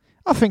was like,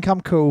 I think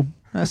I'm cool.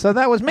 So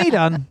that was me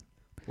done.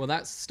 Well,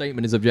 that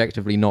statement is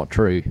objectively not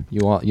true.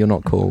 You're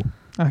not cool.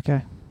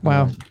 Okay.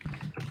 Wow.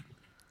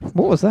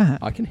 What was that?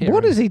 I can hear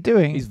What him. is he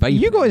doing? He's vaping.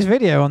 You got his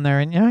video on there,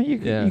 and you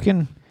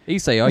can.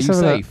 Issei, are Let's you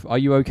have a safe? Are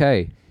you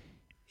okay?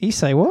 You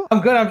say what? I'm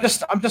good. I'm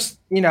just, I'm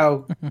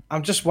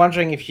just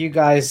wondering if you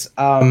guys,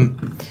 Why's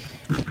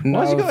he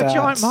got a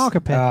giant marker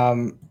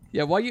pen?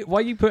 Yeah, why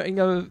are you putting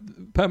a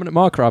permanent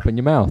marker up in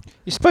your mouth?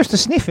 You're supposed to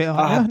sniff it,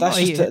 aren't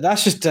you?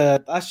 that's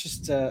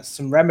just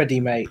some remedy,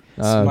 mate.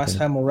 Some nice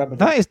thermal remedy.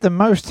 That is the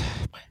most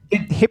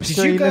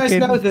hipstery looking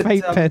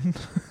vape pen.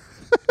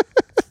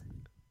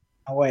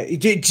 Oh wait,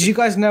 did you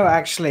guys know,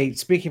 actually,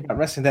 speaking about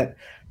wrestling, that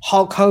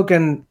Hulk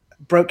Hogan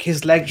broke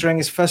his leg during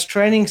his first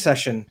training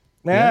session?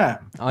 Yeah.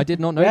 I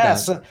did not know that.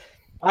 So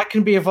I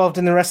can be involved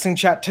in the wrestling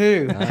chat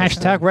too.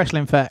 Hashtag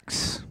wrestling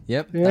facts.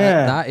 Yep.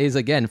 Yeah. That is,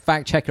 again,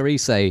 fact checker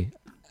Issei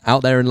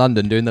out there in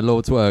London doing the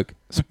Lord's work.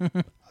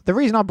 The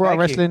reason I brought Thank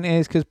wrestling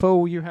is because,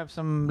 Paul, you have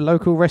some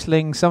local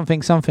wrestling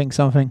something.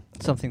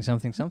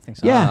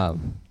 Yeah.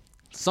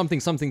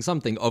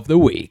 Something of the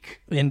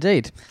week.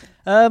 Indeed.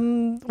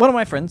 One of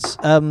my friends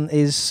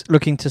is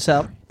looking to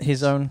set up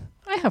his own...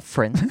 I have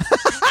friends.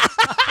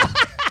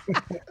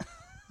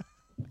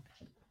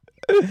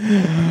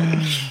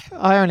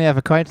 I only have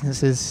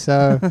acquaintances,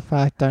 so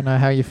I don't know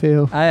how you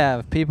feel. I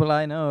have people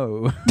I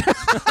know.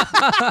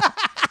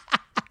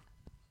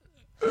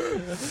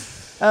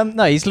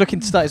 No, he's looking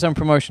to start his own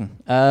promotion.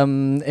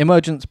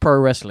 Emergence Pro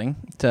Wrestling.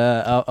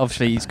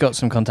 Obviously, he's got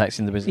some contacts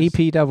in the business.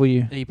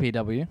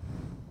 EPW.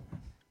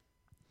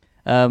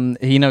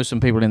 He knows some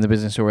people in the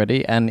business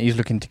already, and he's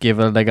looking to give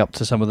a leg up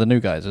to some of the new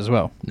guys as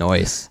well.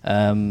 Nice.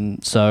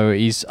 So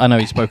I know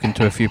he's spoken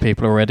to a few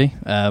people already.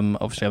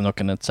 Obviously, I'm not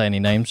going to say any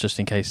names just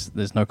in case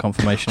there's no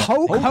confirmation.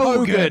 Hulk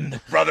Hogan,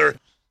 brother.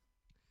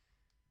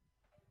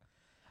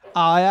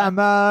 I am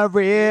a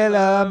real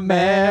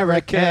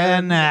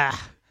American.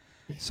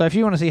 So if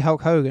you want to see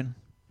Hulk Hogan,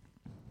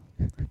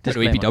 Go to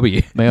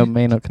EPW. May or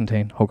may not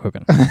contain Hulk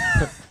Hogan.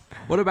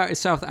 What about his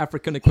South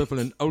African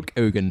equivalent, Hulk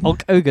Hogan?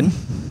 Hulk Hogan.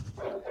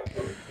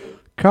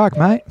 Craig,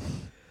 mate.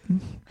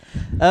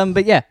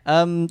 But yeah,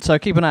 so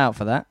keep an eye out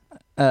for that.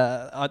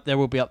 There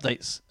will be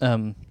updates.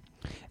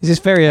 Is this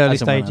very early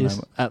as and when I stages?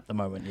 know at the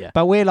moment, yeah.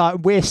 But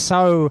we're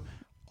so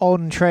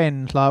on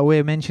trend. Like,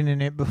 we're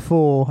mentioning it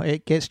before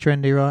it gets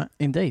trendy, right?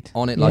 Indeed.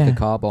 On it like a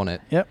carb on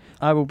it. Yep.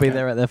 I will be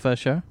there at their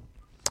first show.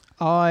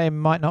 I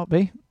might not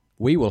be.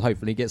 We will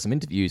hopefully get some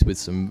interviews with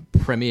some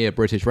premier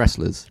British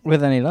wrestlers.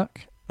 With any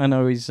luck. I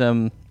know he's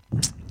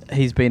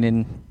been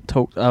in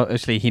talk.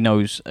 Actually, he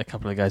knows a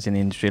couple of guys in the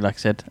industry. Like I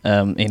said,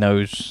 he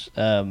knows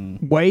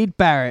Wade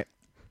Barrett.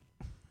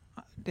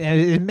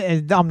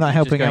 I'm not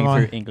helping just him.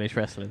 Going through English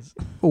wrestlers.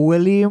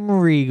 William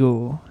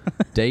Regal.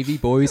 Davey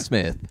Boy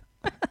Smith.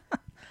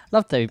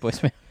 Love Davey Boy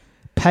Smith.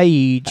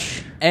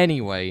 Page.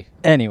 Anyway,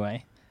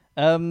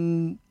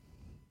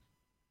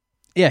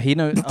 yeah, he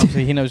knows.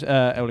 Obviously, he knows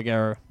El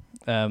Ligero.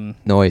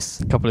 Nice.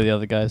 A couple of the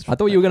other guys. I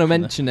thought you were going to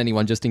mention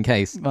anyone just in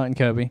case. Martin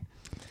Kirby.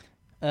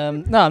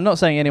 No, I'm not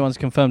saying anyone's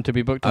confirmed to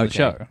be booked on the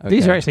show. Okay.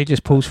 These are actually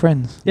just Paul's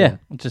friends. Yeah,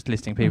 I'm just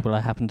listing people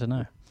I happen to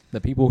know. The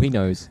people he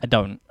knows. I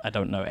don't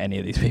know any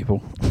of these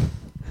people.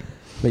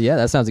 But yeah,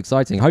 that sounds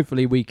exciting.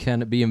 Hopefully we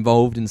can be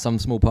involved in some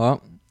small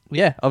part.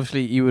 Yeah,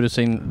 obviously you would have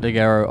seen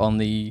Ligero on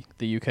the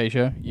UK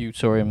show. You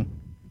saw him.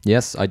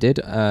 Yes, I did.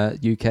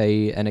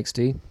 UK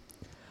NXT.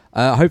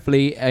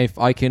 Hopefully, if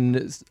I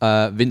can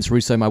Vince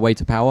Russo my way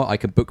to power, I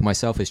can book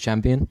myself as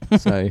champion.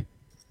 So,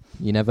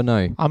 you never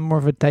know. I'm more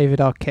of a David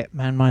Arquette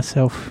man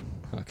myself.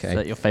 Okay. Is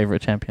that your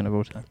favourite champion of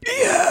all time?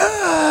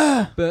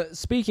 Yeah! But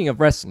speaking of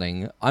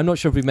wrestling, I'm not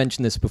sure if we've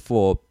mentioned this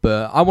before,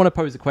 but I want to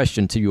pose a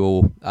question to you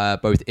all,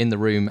 both in the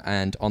room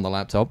and on the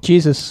laptop.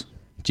 Jesus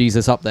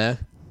up there.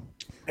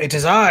 It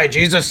is I,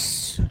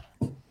 Jesus.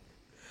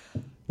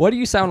 Why do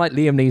you sound like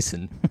Liam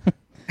Neeson?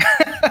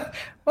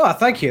 Oh,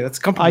 thank you. That's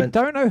a compliment.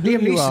 I don't know who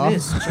Liam you Neeson are.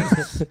 is.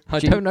 Jesus. I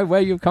don't know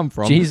where you've come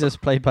from. Jesus,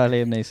 played by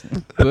Liam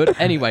Neeson. But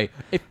anyway,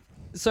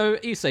 so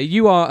you say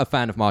you are a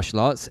fan of martial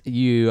arts.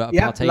 You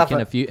partake love in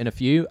it. a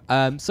few.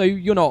 So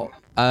you're not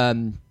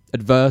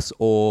adverse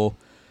or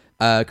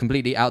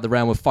completely out of the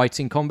realm of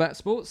fighting combat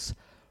sports.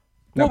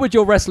 No. What would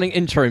your wrestling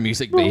intro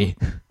music be?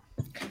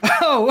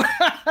 Oh.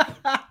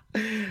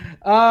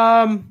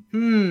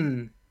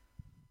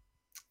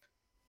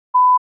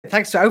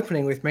 Thanks for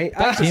opening with me.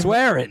 Thanks for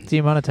swearing.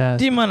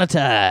 Demonetized.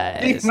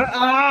 Demonetized.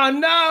 Oh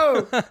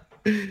no!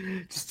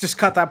 just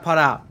cut that part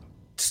out.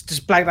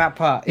 Just blank that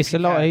part. It's a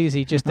lot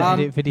easy just to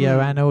edit video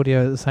and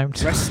audio at the same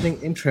time. Wrestling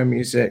intro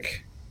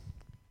music.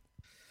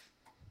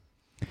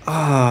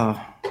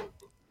 Oh.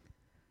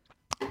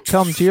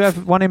 Tom, do you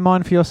have one in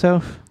mind for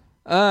yourself?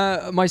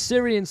 My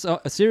serious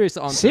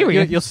answer.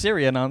 Syrian? Your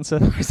Syrian answer.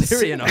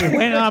 Syrian answer.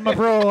 When I'm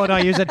abroad, I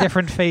use a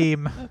different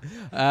theme.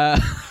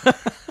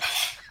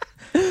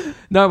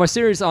 No, my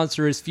serious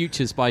answer is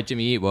Futures by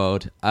Jimmy Eat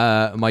World.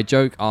 My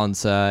joke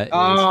answer is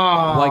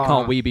Why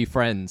Can't We Be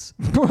Friends?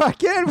 Why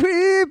can't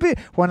we be...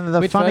 One of the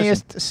Which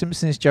funniest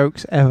Simpsons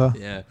jokes ever.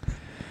 Yeah.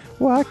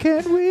 Why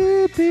can't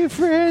we be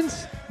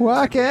friends?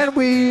 Why can't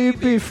we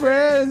be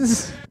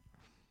friends?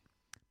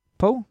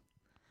 Paul?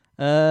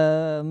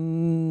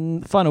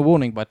 Final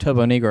Warning by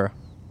Turbo Negro.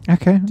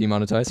 Okay.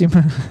 Demonetized.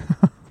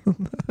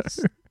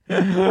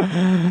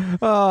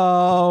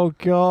 Oh,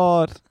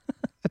 God.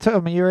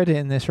 Tell me, you're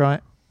editing this,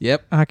 right?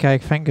 Yep. Okay,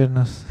 thank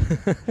goodness.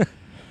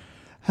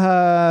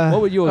 What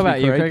would yours What about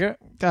be, you, Craig?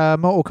 Craig?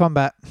 Mortal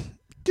Kombat.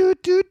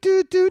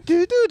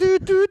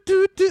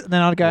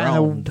 Then I'd go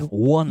Round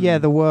one. Yeah,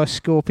 the worst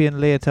scorpion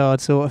leotard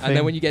sort of thing. And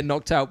then when you get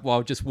knocked out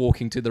while just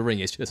walking to the ring,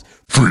 it's just...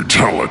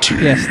 Fatality.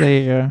 Yes, there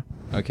you go.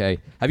 Okay.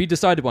 Have you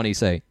decided one,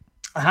 Issei?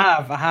 I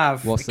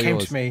have. What's it came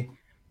yours? to me.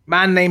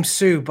 Man Named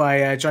Sue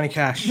by Johnny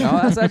Cash. Oh,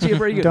 that's actually a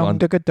very good Dong one.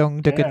 dugga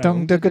dong dugga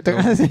dong dugga dong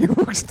as he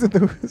walks to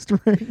the West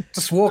Ring.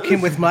 Just walk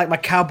in with my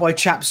cowboy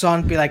chaps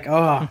on, be like,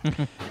 oh,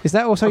 Is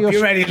that also Hope your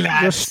you're ready, your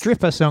lads.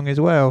 stripper song as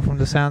well, from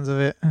the sounds of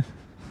it?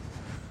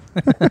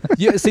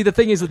 Yeah, see, the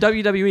thing is, the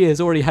WWE has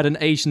already had an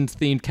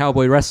Asian-themed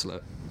cowboy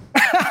wrestler.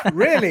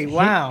 really?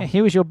 Wow.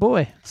 He was your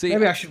boy. See,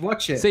 Maybe I should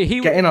watch it. see,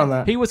 Get in on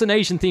that. He was an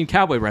Asian-themed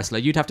cowboy wrestler.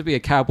 You'd have to be a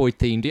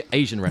cowboy-themed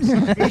Asian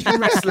wrestler. Asian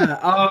wrestler.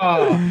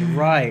 Oh,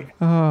 right.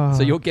 Oh,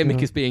 So your gimmick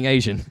God. is being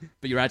Asian,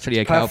 but you're actually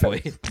a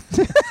Perfect.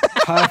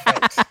 cowboy.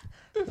 Perfect.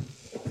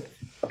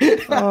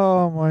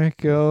 Oh my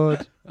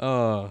God.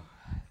 Oh,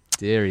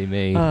 dearie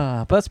me.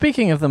 But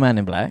speaking of the Man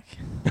in Black,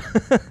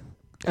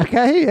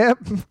 Okay, yep,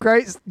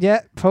 great.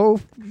 Yeah,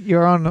 Paul,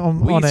 you're on it.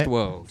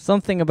 Westworld.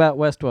 something about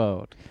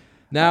Westworld.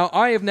 Now,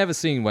 I have never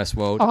seen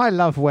Westworld. I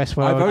love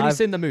Westworld. I've only I've-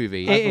 seen the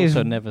movie. It is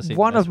also never seen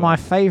one of my Westworld.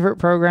 favourite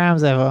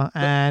programs ever,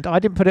 and I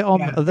didn't put it on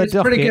Yeah, the it's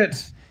docket. pretty good.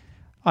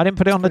 I didn't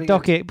put it on the pretty good.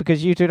 docket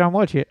because you two don't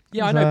watch it.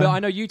 Yeah, I know, but I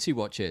know you two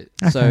watch it.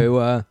 Okay.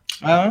 So,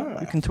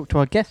 You can talk to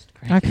our guest.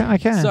 Craig. I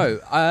can.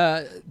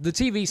 the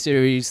TV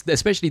series,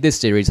 especially this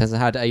series, has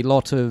had a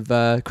lot of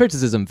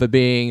criticism for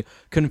being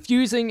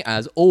confusing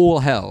as all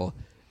hell.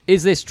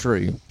 Is this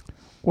true?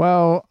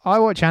 Well, I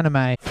watch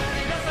anime.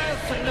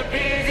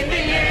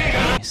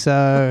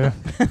 So,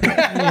 you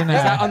know. Is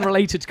that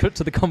unrelated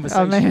to the I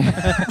conversation? mean,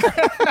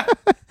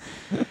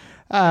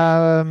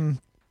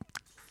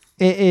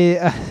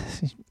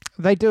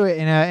 they do it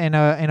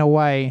in a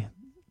way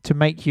to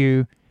make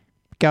you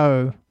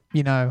go,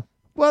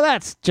 well,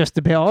 that's just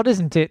a bit odd,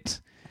 isn't it?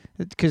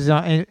 Because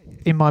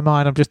in my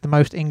mind, I'm just the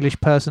most English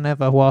person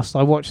ever whilst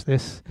I watch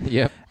this.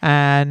 Yep.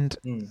 And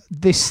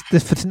the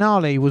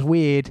finale was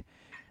weird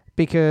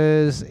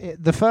because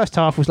the first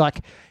half was like,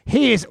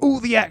 here's all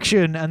the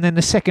action, and then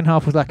the second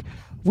half was like,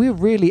 we're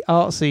really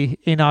artsy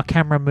in our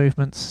camera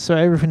movements, so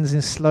everything's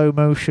in slow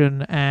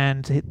motion,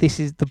 and this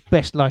is the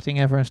best lighting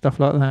ever and stuff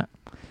like that.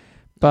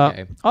 But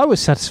Okay. I was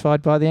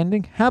satisfied by the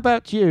ending. How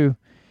about you,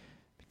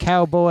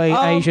 cowboy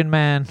Asian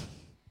man?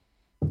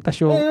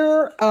 That's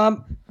your...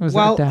 Was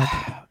well, that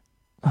dad?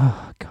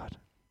 Oh God.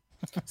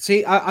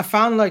 See, I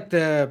found that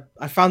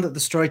the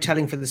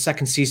storytelling for the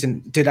second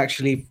season did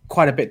actually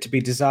quite a bit to be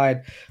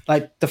desired.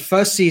 Like the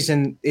first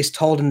season is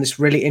told in this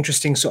really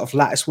interesting sort of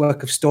lattice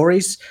work of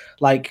stories.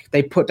 Like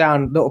they put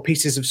down little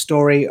pieces of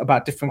story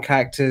about different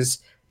characters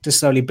to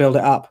slowly build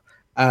it up,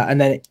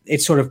 and then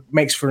it sort of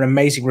makes for an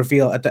amazing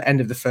reveal at the end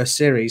of the first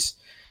series.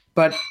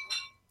 But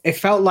it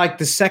felt like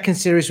the second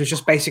series was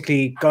just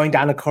basically going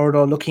down a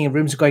corridor, looking in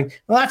rooms and going,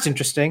 well, that's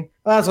interesting.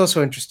 Well, that's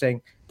also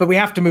interesting. But we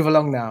have to move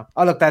along now.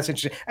 Oh, look, that's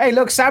interesting. Hey,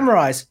 look,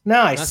 samurais.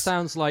 Nice. That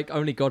sounds like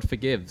Only God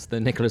Forgives, the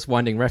Nicholas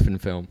Winding Refn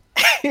film.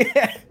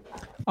 Yeah.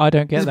 I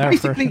don't get It's that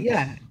basically, reference.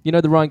 yeah. You know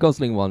the Ryan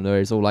Gosling one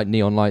where it's all like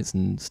neon lights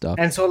and stuff?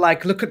 And so,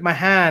 like, look at my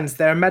hands.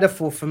 They're a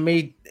metaphor for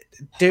me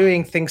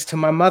doing things to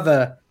my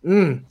mother.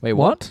 Wait,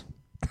 what?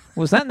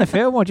 Was that in the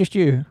film or just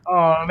you?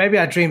 Oh, maybe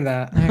I dreamed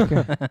that.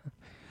 Okay.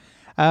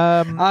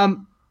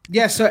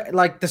 Yeah, so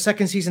like the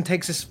second season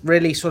takes this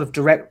really sort of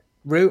direct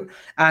route,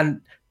 and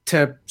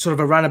to sort of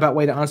a roundabout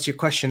way to answer your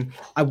question,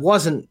 I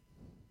wasn't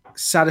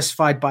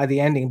satisfied by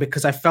the ending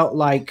because I felt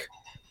like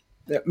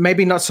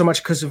maybe not so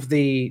much because of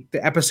the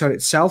episode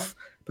itself,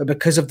 but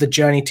because of the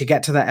journey to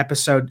get to that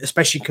episode,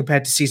 especially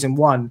compared to season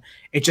 1,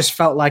 it just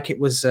felt like it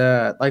was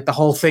like the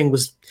whole thing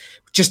was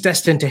just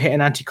destined to hit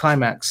an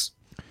anticlimax.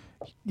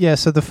 Yeah,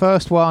 so the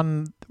first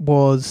one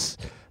was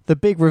the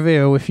big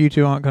reveal. If you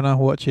two aren't going to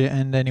watch it,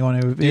 and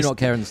anyone who do not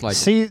care in the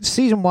slightest.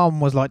 Season 1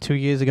 was like 2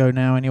 years ago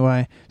now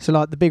anyway. So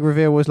like the big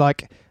reveal was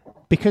like,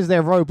 because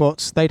they're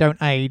robots, they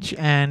don't age,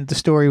 and the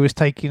story was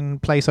taking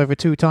place over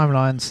 2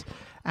 timelines,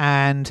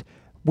 and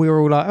we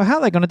were all like, oh, how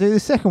are they going to do the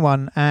second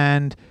one?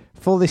 And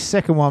for this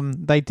second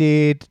one, they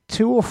did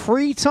 2 or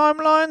 3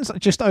 timelines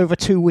just over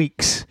 2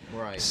 weeks.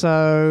 Right.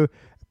 So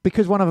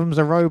because one of them's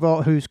a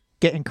robot who's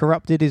getting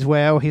corrupted as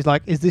well, he's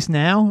like, is this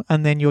now?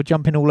 And then you're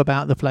jumping all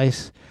about the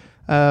place.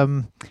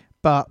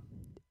 But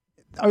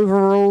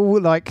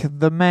overall, like,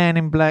 the Man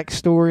in Black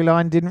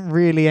storyline didn't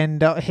really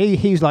end up...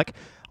 He's like,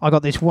 I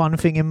got this one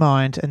thing in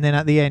mind, and then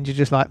at the end you're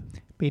just like,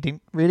 but you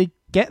didn't really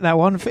get that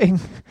one thing.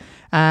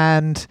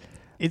 And...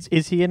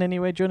 Is he in any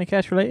way Johnny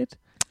Cash related?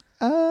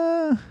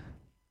 Not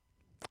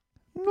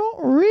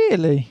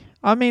really.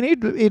 I mean,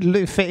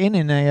 he'd fit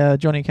in a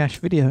Johnny Cash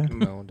video.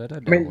 No, I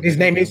mean, his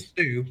name is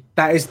Sue.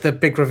 That is the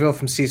big reveal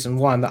from season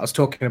 1 that I was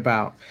talking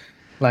about.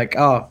 Like,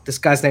 oh, this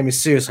guy's name is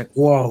Sue. It's like,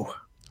 whoa.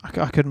 I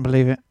couldn't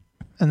believe it.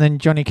 And then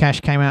Johnny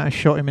Cash came out and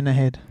shot him in the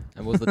head.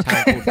 And was the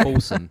town called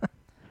Folsom?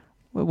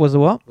 Was the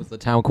what? Was the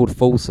town called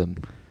Folsom?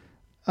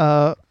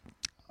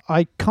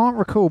 I can't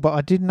recall, but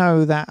I did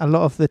know that a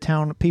lot of the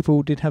town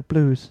people did have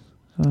blues.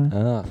 So.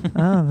 There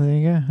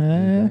you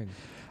go.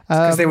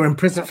 Because they were in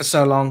prison for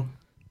so long.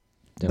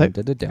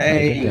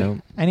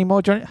 Any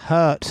more Johnny?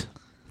 Hurt.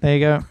 There you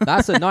go.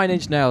 That's a 9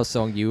 Inch Nails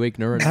song, you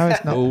ignorant No,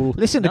 it's not. fool.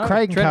 Listen to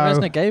Craig and Trent Co.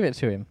 Reznor gave it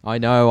to him. I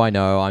know.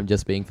 I'm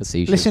just being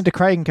facetious. Listen to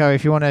Craig and Co.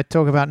 if you want to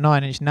talk about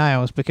 9 Inch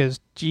Nails, because,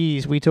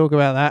 geez, we talk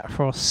about that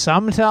for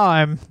some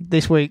time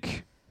this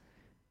week.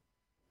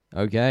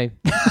 Okay.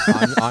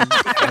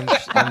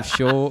 I'm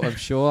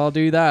sure I'll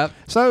do that.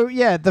 So,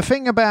 yeah, the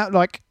thing about,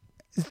 like...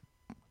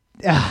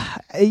 yeah,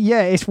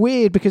 it's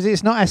weird because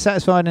it's not as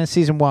satisfying as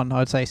season 1,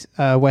 I'd say,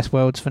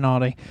 Westworld's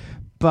finale.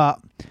 But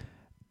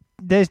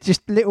there's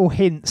just little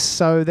hints.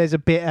 So there's a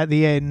bit at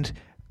the end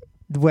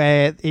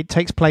where it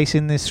takes place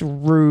in this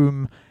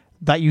room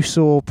that you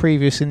saw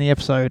previous in the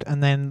episode,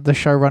 and then the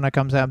showrunner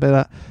comes out and be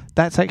like,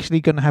 that's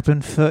actually going to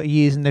happen 30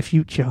 years in the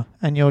future.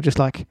 And you're just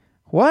like,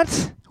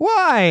 what?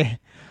 Why?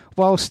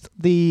 Whilst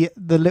the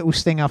little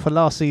stinger for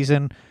last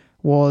season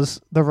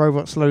was the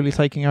robot slowly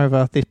taking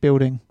over this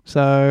building.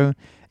 So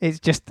it's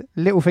just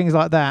little things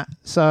like that.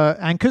 So,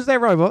 and because they're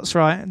robots,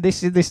 right?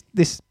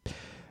 This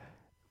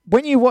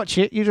when you watch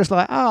it, you're just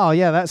like, oh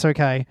yeah, that's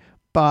okay.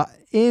 But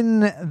in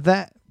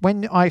that,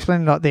 when I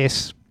explain it like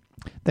this,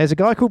 there's a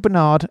guy called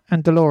Bernard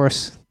and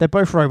Dolores. They're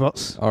both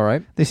robots. All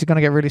right. This is going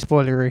to get really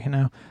spoilery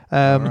now.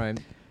 All right.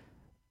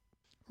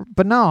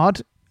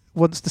 Bernard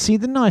wants to see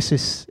the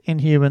nicest in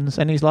humans,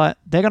 and he's like,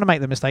 they're going to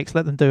make the mistakes,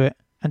 let them do it.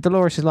 And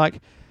Dolores is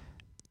like,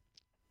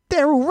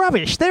 they're all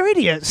rubbish, they're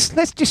idiots,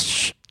 let's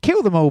just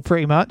kill them all,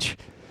 pretty much.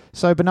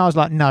 So Bernard's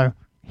like, no.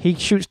 He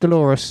shoots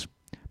Dolores.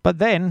 But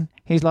then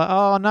he's like,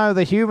 oh no,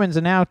 the humans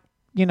are now,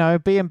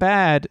 being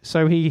bad.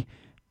 So he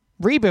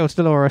rebuilds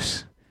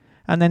Dolores.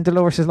 And then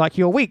Dolores is like,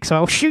 you're weak, so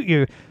I'll shoot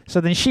you. So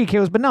then she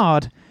kills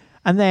Bernard.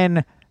 And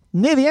then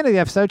near the end of the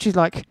episode, she's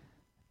like,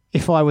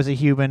 if I was a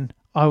human,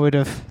 I would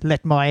have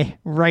let my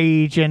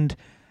rage and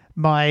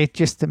my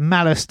just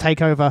malice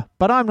take over.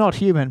 But I'm not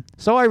human,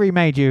 so I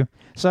remade you.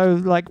 So,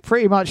 like,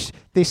 pretty much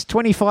this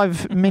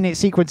 25-minute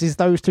sequence is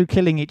those two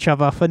killing each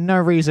other for no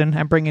reason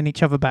and bringing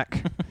each other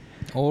back.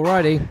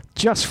 Alrighty.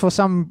 Just for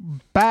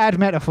some bad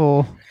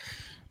metaphor.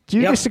 Do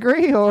you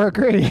disagree or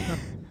agree?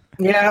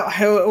 Yeah,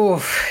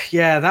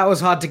 that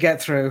was hard to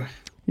get through.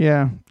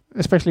 Yeah,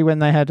 especially when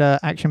they had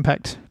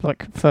action-packed,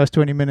 like, first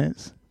 20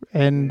 minutes.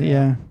 And,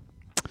 yeah.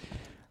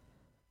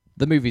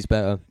 The movie's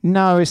better.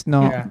 No, it's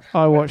not. Yeah.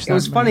 I watched that. It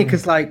was funny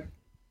because, like,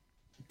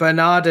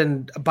 Bernard,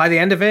 and by the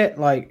end of it,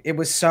 like, it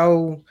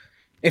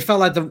felt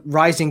like the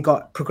writing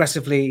got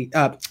progressively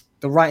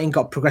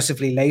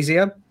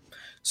lazier.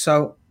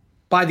 So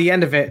by the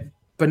end of it,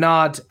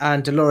 Bernard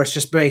and Dolores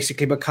just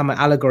basically become an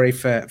allegory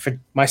for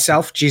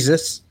myself,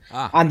 Jesus,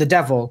 and the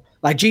devil.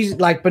 Like Jesus,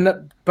 like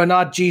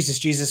Bernard,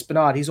 Jesus,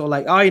 Bernard. He's all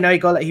like, oh, you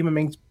gotta let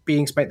human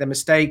beings make their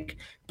mistake,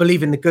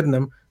 believe in the good in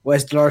them.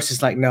 Whereas Dolores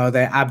is like, no,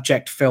 they're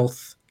abject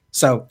filth.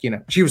 So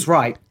she was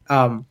right.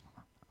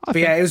 But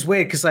yeah, it was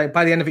weird because like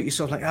by the end of it, you're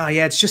sort of like, oh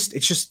yeah,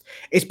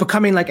 it's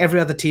becoming like every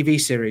other TV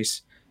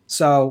series.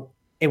 So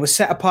it was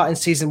set apart in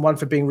season 1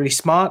 for being really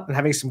smart and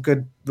having some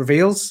good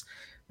reveals,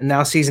 and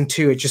now season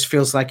 2, it just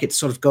feels like it's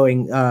sort of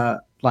going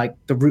like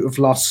the route of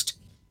Lost.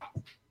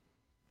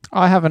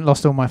 I haven't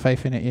lost all my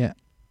faith in it yet.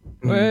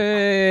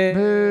 Hey.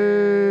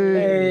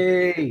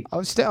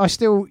 I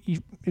still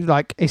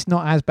like, it's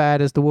not as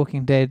bad as The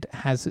Walking Dead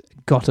has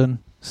gotten.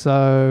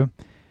 So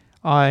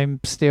I'm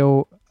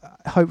still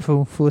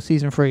hopeful for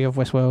season 3 of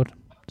Westworld.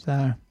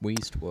 So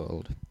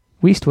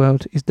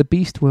Westworld is the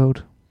beast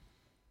world.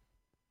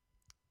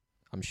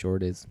 I'm sure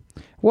it is.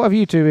 What have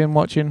you two been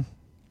watching?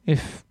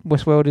 if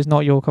Westworld is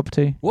not your cup of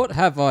tea? What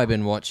have I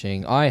been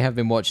watching? I have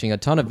been watching a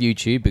ton of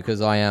YouTube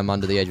because I am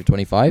under the age of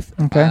 25.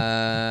 Okay.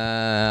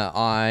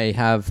 I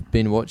have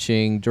been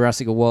watching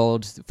Jurassic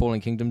World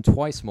Fallen Kingdom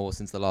twice more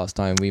since the last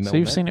time we met. So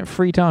you've seen it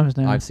 3 times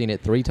now? I've seen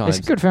it 3 times.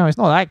 It's a good film. It's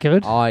not that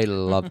good. I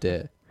loved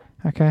it.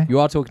 Okay. You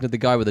are talking to the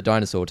guy with the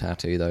dinosaur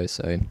tattoo, though,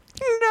 so...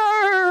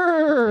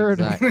 Nerd!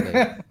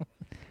 Exactly.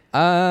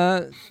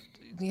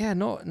 Yeah,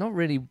 not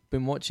really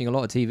been watching a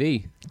lot of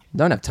TV.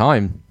 Don't have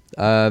time.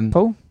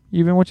 Paul,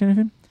 you been watching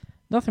anything?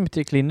 Nothing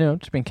particularly new. I've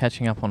just been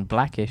catching up on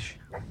Blackish.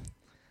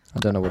 I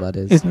don't know what that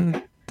is.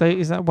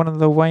 Is that one of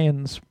the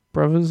Wayans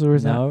brothers, or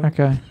is No. that...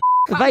 Okay.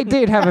 They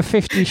did have a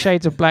 50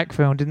 Shades of Black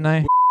film, didn't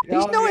they?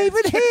 He's not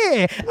even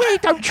here! We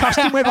don't trust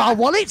him with our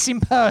wallets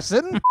in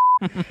person!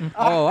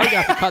 Oh, I'm going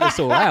to have to cut this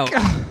all out.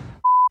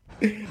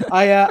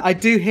 I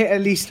do hit at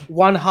least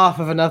one half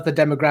of another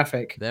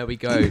demographic. There we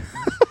go.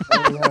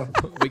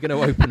 We're going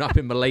to open up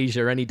in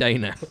Malaysia any day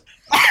now.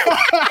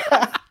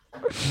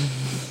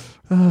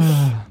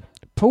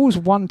 Paul's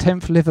 1/10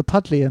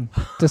 Liverpudlian.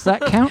 Does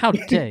that count? How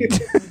dare you?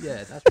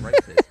 Yeah, that's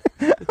racist.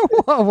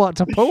 What,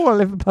 to Paul or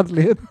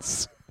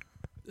Liverpudlians?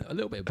 A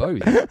little bit of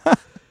both.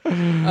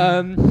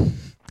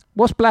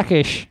 What's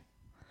Blackish?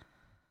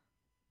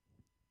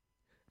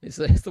 It's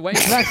the way...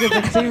 That's the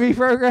TV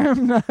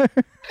program? No.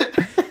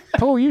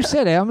 Paul, you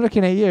said it. I'm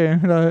looking at you.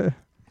 No.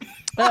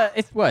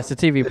 It's a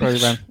TV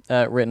program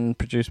written,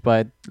 produced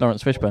by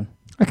Lawrence Fishburne.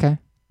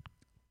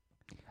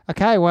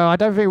 Okay, well, I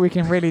don't think we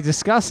can really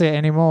discuss it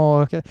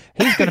anymore.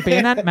 He's going to be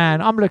an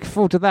Ant-Man. I'm looking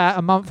forward to that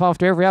a month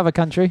after every other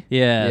country.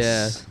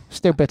 Yes.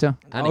 Still bitter.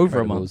 And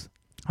Over a Incredibles. month.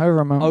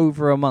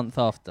 Over A month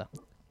after.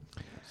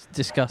 It's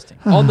disgusting.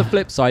 On the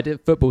flip side,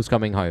 football's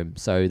coming home,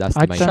 so that's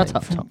the I main don't thing. Shut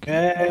up, Tom.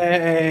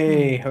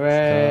 Hey,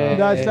 hooray.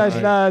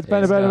 Lads,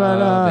 better.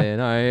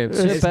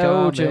 It's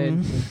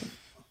Belgium.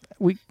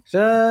 coming.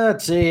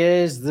 Shirty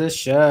is the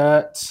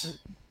shirt.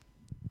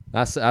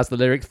 That's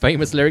the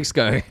famous lyrics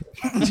go.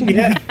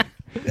 Yeah.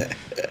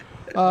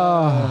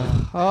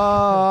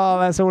 Oh,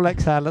 that's all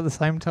exhale at the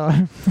same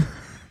time.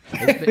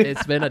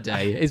 It's been a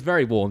day. It's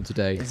very warm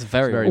today. It's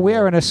very We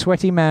are warm. in a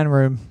sweaty man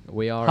room.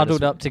 We are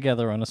Huddled up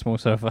together on a small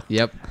sofa.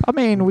 Yep. I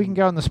mean, we can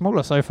go on the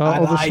smaller sofa I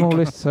or the like-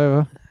 smallest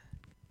sofa.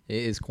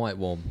 It is quite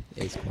warm.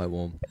 It's quite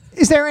warm.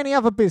 Is there any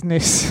other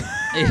business?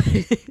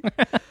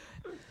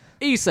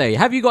 Issei,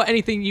 have you got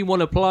anything you want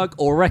to plug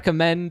or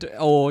recommend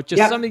or just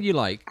Yeah. something you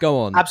like?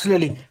 Go on.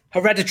 Absolutely.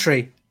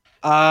 Hereditary.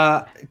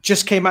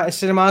 Just came out in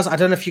cinemas. I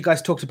don't know if you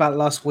guys talked about it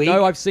last week.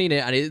 No, I've seen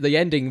it, and the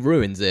ending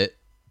ruins it.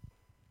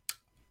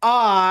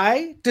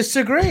 I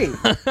disagree.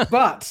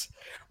 But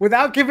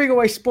without giving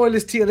away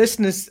spoilers to your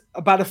listeners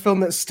about a film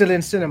that's still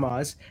in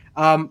cinemas,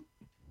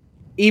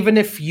 even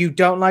if you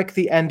don't like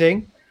the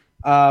ending,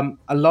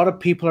 a lot of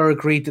people are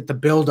agreed that the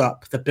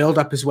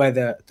build-up is where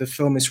the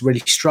film is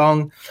really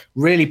strong,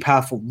 really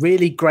powerful,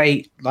 really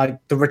great, like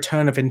the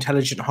return of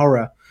intelligent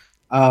horror.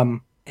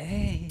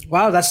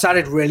 Wow, that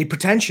sounded really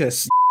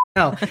pretentious.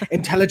 Now,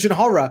 intelligent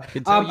horror.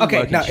 Can tell you Okay,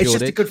 work in no, it's just a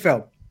Shoreditch. good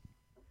film.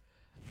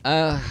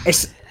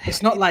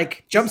 It's not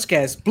like jump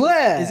scares. Blah.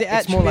 Is it It's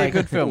actually more like a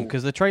good film?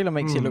 Because the trailer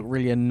makes it look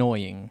really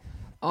annoying.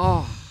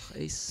 Oh,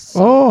 it's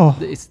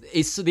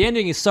the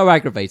ending is so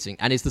aggravating,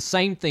 and it's the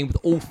same thing with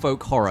all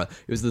folk horror.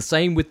 It was the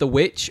same with The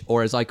Witch,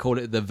 or as I call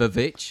it, The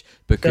Vivitch,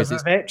 because The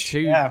it's Vivitch, two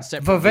yeah.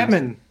 separate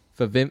Vivimmin.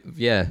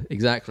 Yeah,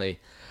 exactly.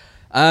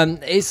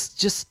 It's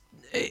just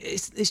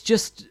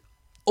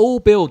all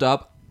build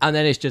up, and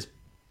then it's just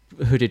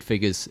hooded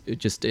figures,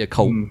 just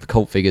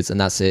cult figures,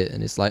 and that's it.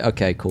 And it's like,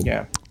 okay, cool.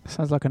 Yeah.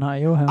 Sounds like a night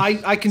at your house.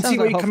 I can Sounds see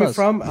where like you're Hot coming Fuzz.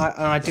 from, and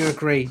I do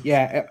agree.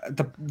 Yeah,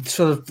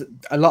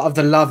 a lot of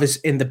the love is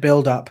in the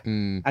build-up,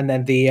 and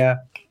then the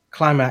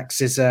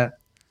climax is a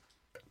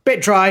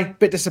bit dry,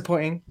 bit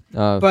disappointing.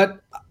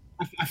 But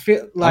I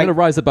feel I'm like gonna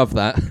rise above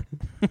that.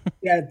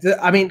 yeah,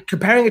 I mean,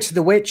 comparing it to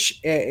The Witch,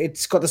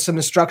 it's got the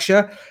similar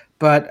structure.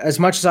 But as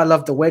much as I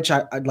love The Witch,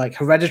 I like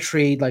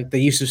Hereditary, like the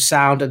use of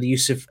sound and the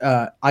use of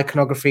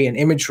iconography and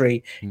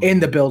imagery in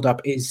the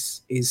build-up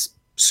is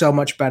so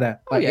much better.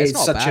 Like, it's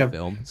not such a bad a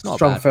film. It's not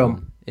strong a bad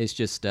film. It's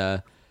just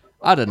I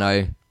don't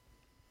know.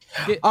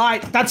 All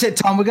right, that's it,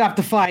 Tom. We're gonna have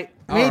to fight.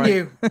 Me and right.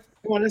 you. Come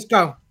on, let's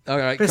go. All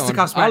right,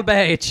 Fisticuffs, come on. I'll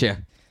mate. beat you.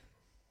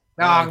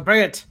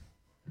 Bring it.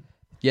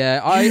 Yeah,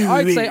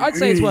 I'd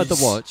say it's worth the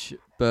watch,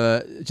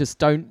 but just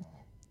don't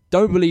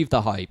believe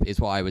the hype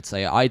is what I would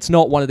say. It's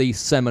not one of these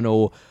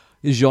seminal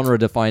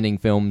genre-defining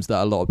films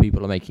that a lot of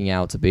people are making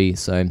out to be.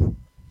 So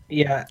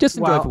Yeah. Just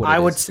enjoy it for what it I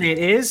would is. say it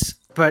is,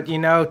 but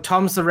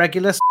Tom's the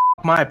regular.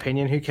 My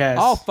opinion. Who cares?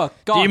 oh, for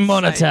God's sake.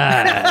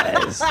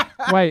 Demonetize.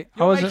 Wait, I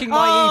You're wasn't. making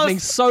my evening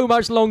so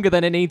much longer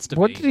than it needs to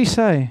What be. did he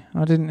say?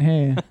 I didn't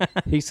hear.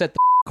 He said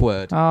the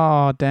word.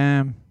 Oh,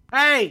 damn.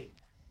 Hey,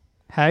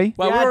 Hey?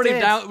 Well, Yeah,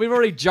 I did. we've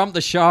already jumped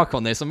the shark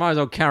on this. I might as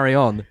well carry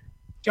on.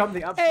 jump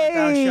the upside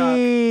down shark.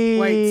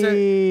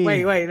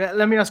 Wait.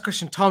 Let me ask a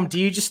question, Tom. Do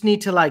you just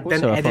need to then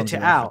Also a edit Fonzie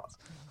it out?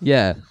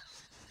 Yeah.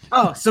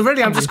 Oh, so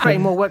really, I'm just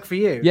creating more work for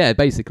you. Yeah,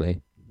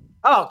 basically.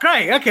 Oh,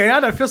 great. Okay, I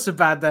don't feel so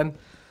bad then.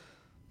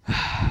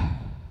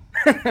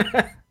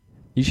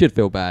 You should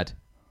feel bad.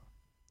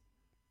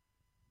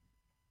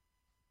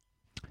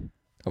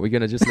 Are we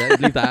gonna just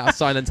leave that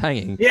silence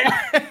hanging?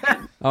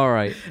 Yeah. All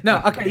right.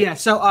 No. Okay. Yeah.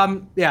 So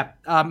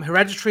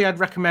Hereditary I'd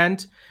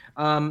recommend.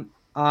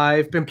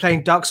 I've been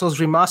playing Dark Souls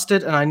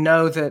Remastered, and I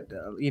know that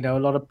a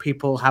lot of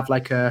people have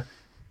like a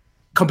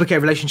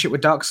complicated relationship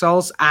with Dark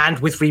Souls and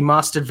with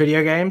remastered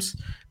video games.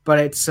 But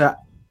it's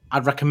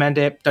I'd recommend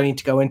it. Don't need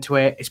to go into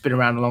it. It's been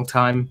around a long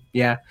time.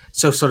 Yeah.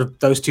 So sort of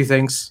those two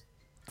things.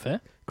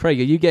 Fair. Craig,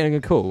 are you getting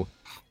a call?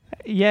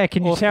 Yeah,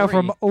 can you tell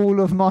from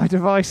all of my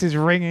devices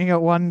ringing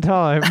at one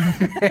time?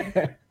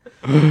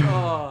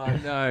 Oh,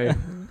 no.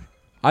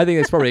 I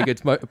think it's probably a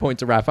good point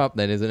to wrap up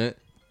then, isn't it?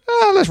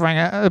 Let's rang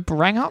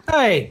up.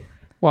 Hey,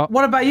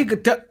 what about you?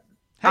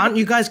 Aren't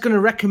you guys going to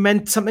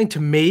recommend something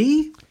to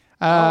me?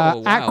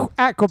 Wow.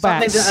 Aquabats.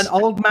 Something that an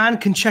old man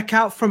can check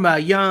out from a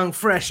young,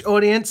 fresh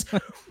audience.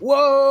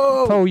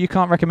 Whoa! Paul, you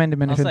can't recommend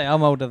him I'll anything. say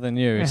I'm older than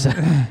you, so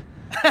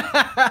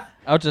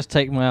I'll just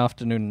take my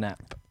afternoon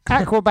nap.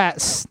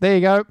 Aquabats. There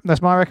you go.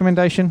 That's my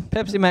recommendation.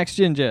 Pepsi Max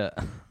Ginger.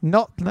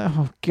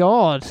 Oh,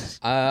 God.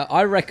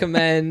 I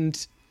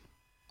recommend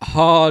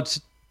hard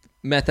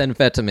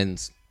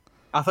methamphetamines.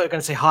 I thought you were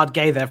going to say hard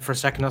gay there for a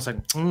second. I was like,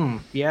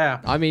 yeah.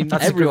 I mean,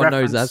 That's everyone a good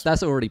knows reference.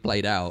 that's already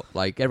played out.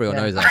 Like, everyone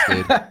knows that's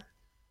good.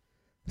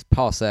 It's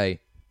passe.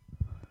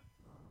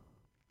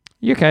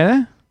 You okay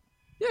there?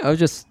 Yeah,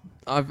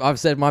 I've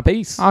said my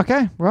piece.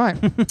 Okay, right.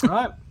 All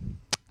right.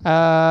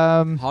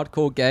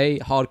 Hardcore gay,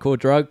 hardcore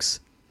drugs.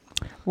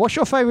 What's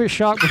your favourite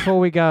shark before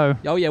we go?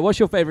 Oh, yeah, what's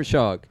your favourite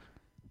shark?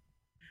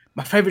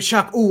 My favorite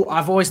shark. Ooh,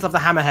 I've always loved the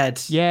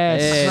hammerhead.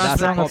 Yes, Yeah, that's a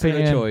strong popular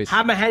opinion. choice.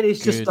 Hammerhead is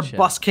just Good the shout.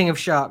 boss king of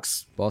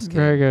sharks. Boss King.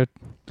 Very good.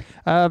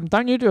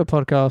 Don't you do a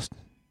podcast?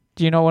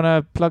 Do you not want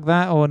to plug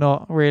that or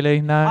not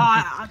really? No.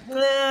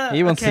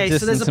 He wants to okay,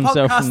 so there's distance a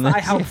himself podcast from that I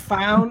this. helped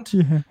found.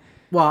 Yeah.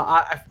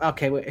 Well,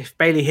 if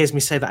Bailey hears me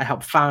say that I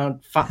helped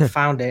found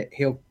it,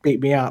 he'll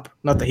beat me up.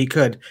 Not that he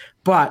could,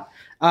 but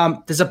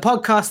there's a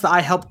podcast that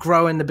I helped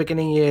grow in the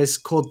beginning years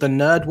called The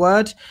Nerd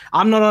Word.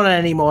 I'm not on it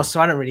anymore,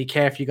 so I don't really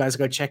care if you guys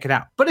go check it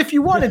out. But if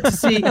you wanted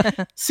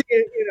to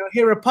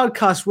hear a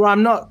podcast where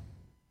I'm not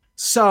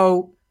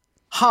so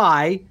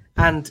high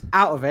and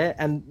out of it,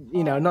 and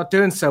not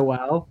doing so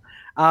well,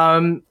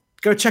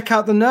 go check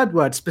out The Nerd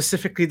Word,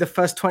 specifically the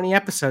first 20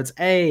 episodes.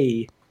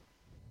 Hey.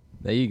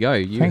 There you go.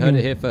 You Thank heard you.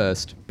 it here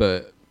first,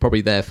 but probably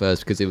there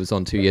first because it was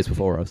on 2 years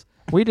before us.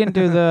 We didn't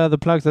do the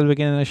plugs at the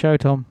beginning of the show,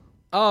 Tom.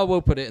 Oh,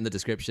 we'll put it in the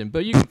description,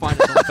 but you can find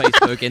us on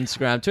Facebook,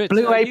 Instagram, Twitter,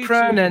 Blue YouTube.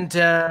 Apron and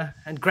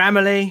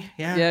Grammarly.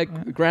 Yeah,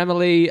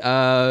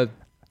 Grammarly,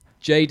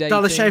 J Dating.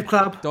 Dollar Shave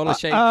Club. Dollar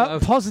Shave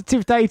Club.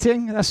 Positive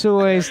dating. That's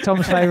always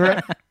Tom's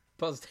favourite.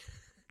 Positive.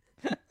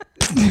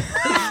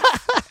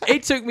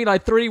 It took me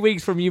like 3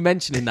 weeks from you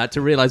mentioning that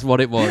to realise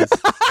what it was.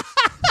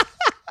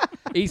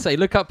 Issei,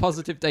 look up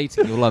Positive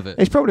Dating. You'll love it.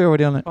 It's probably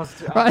already on it.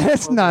 Right,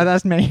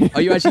 that's me.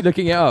 Are you actually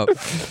looking it up?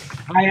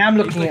 I am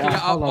looking He's it looking up. it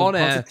up Hold on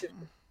air. Positive-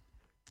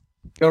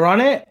 You're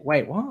on it?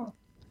 Wait, what?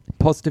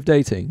 Positive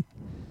Dating.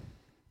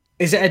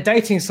 Is it a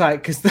dating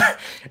site? Because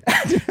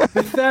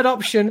the third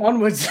option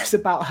onwards is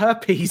about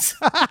herpes.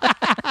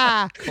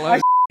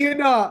 Close. You're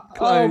not.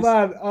 Close.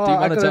 Oh man. Oh,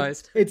 I gotta-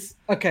 Demonetised. It's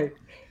okay.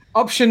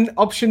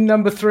 Option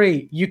number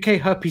 3, UK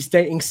herpes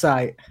dating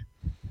site.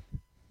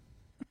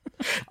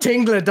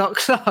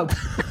 Tingler.club.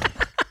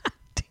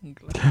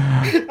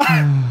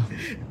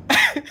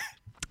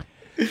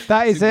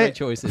 That is Two great it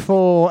choices.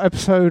 for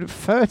episode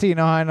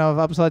 39 of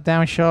Upside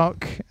Down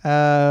Shark.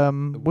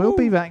 We'll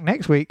be back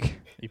next week.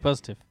 You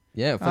positive?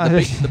 Yeah, for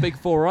the big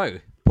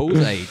 4-0. Paul's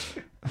age.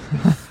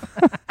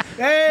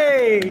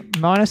 Hey.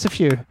 Minus a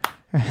few.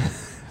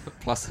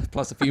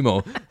 Plus a few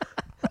more.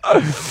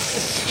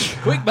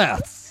 Quick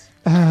maths.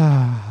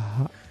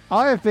 I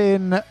have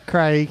been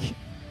Craig.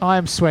 I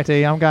am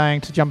sweaty. I'm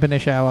going to jump in the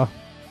shower.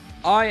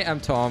 I am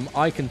Tom.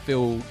 I can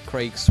feel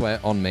Craig's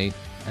sweat on me.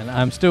 And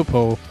I'm still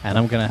Paul, and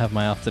I'm going to have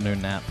my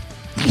afternoon nap.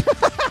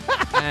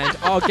 And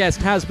our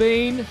guest has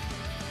been...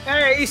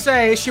 Hey,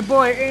 Issei, it's your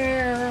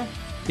boy.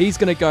 He's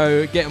going to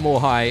go get more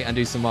high and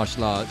do some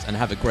martial arts and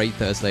have a great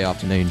Thursday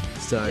afternoon.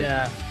 So,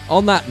 Yeah.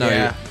 on that note,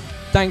 Yeah.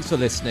 thanks for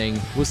listening.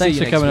 We'll Thanks see for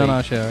you next coming week. on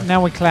our show.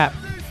 Now we clap.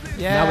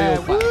 Now we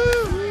all clap.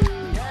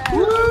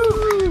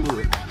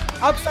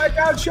 Upside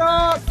Down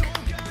Shark.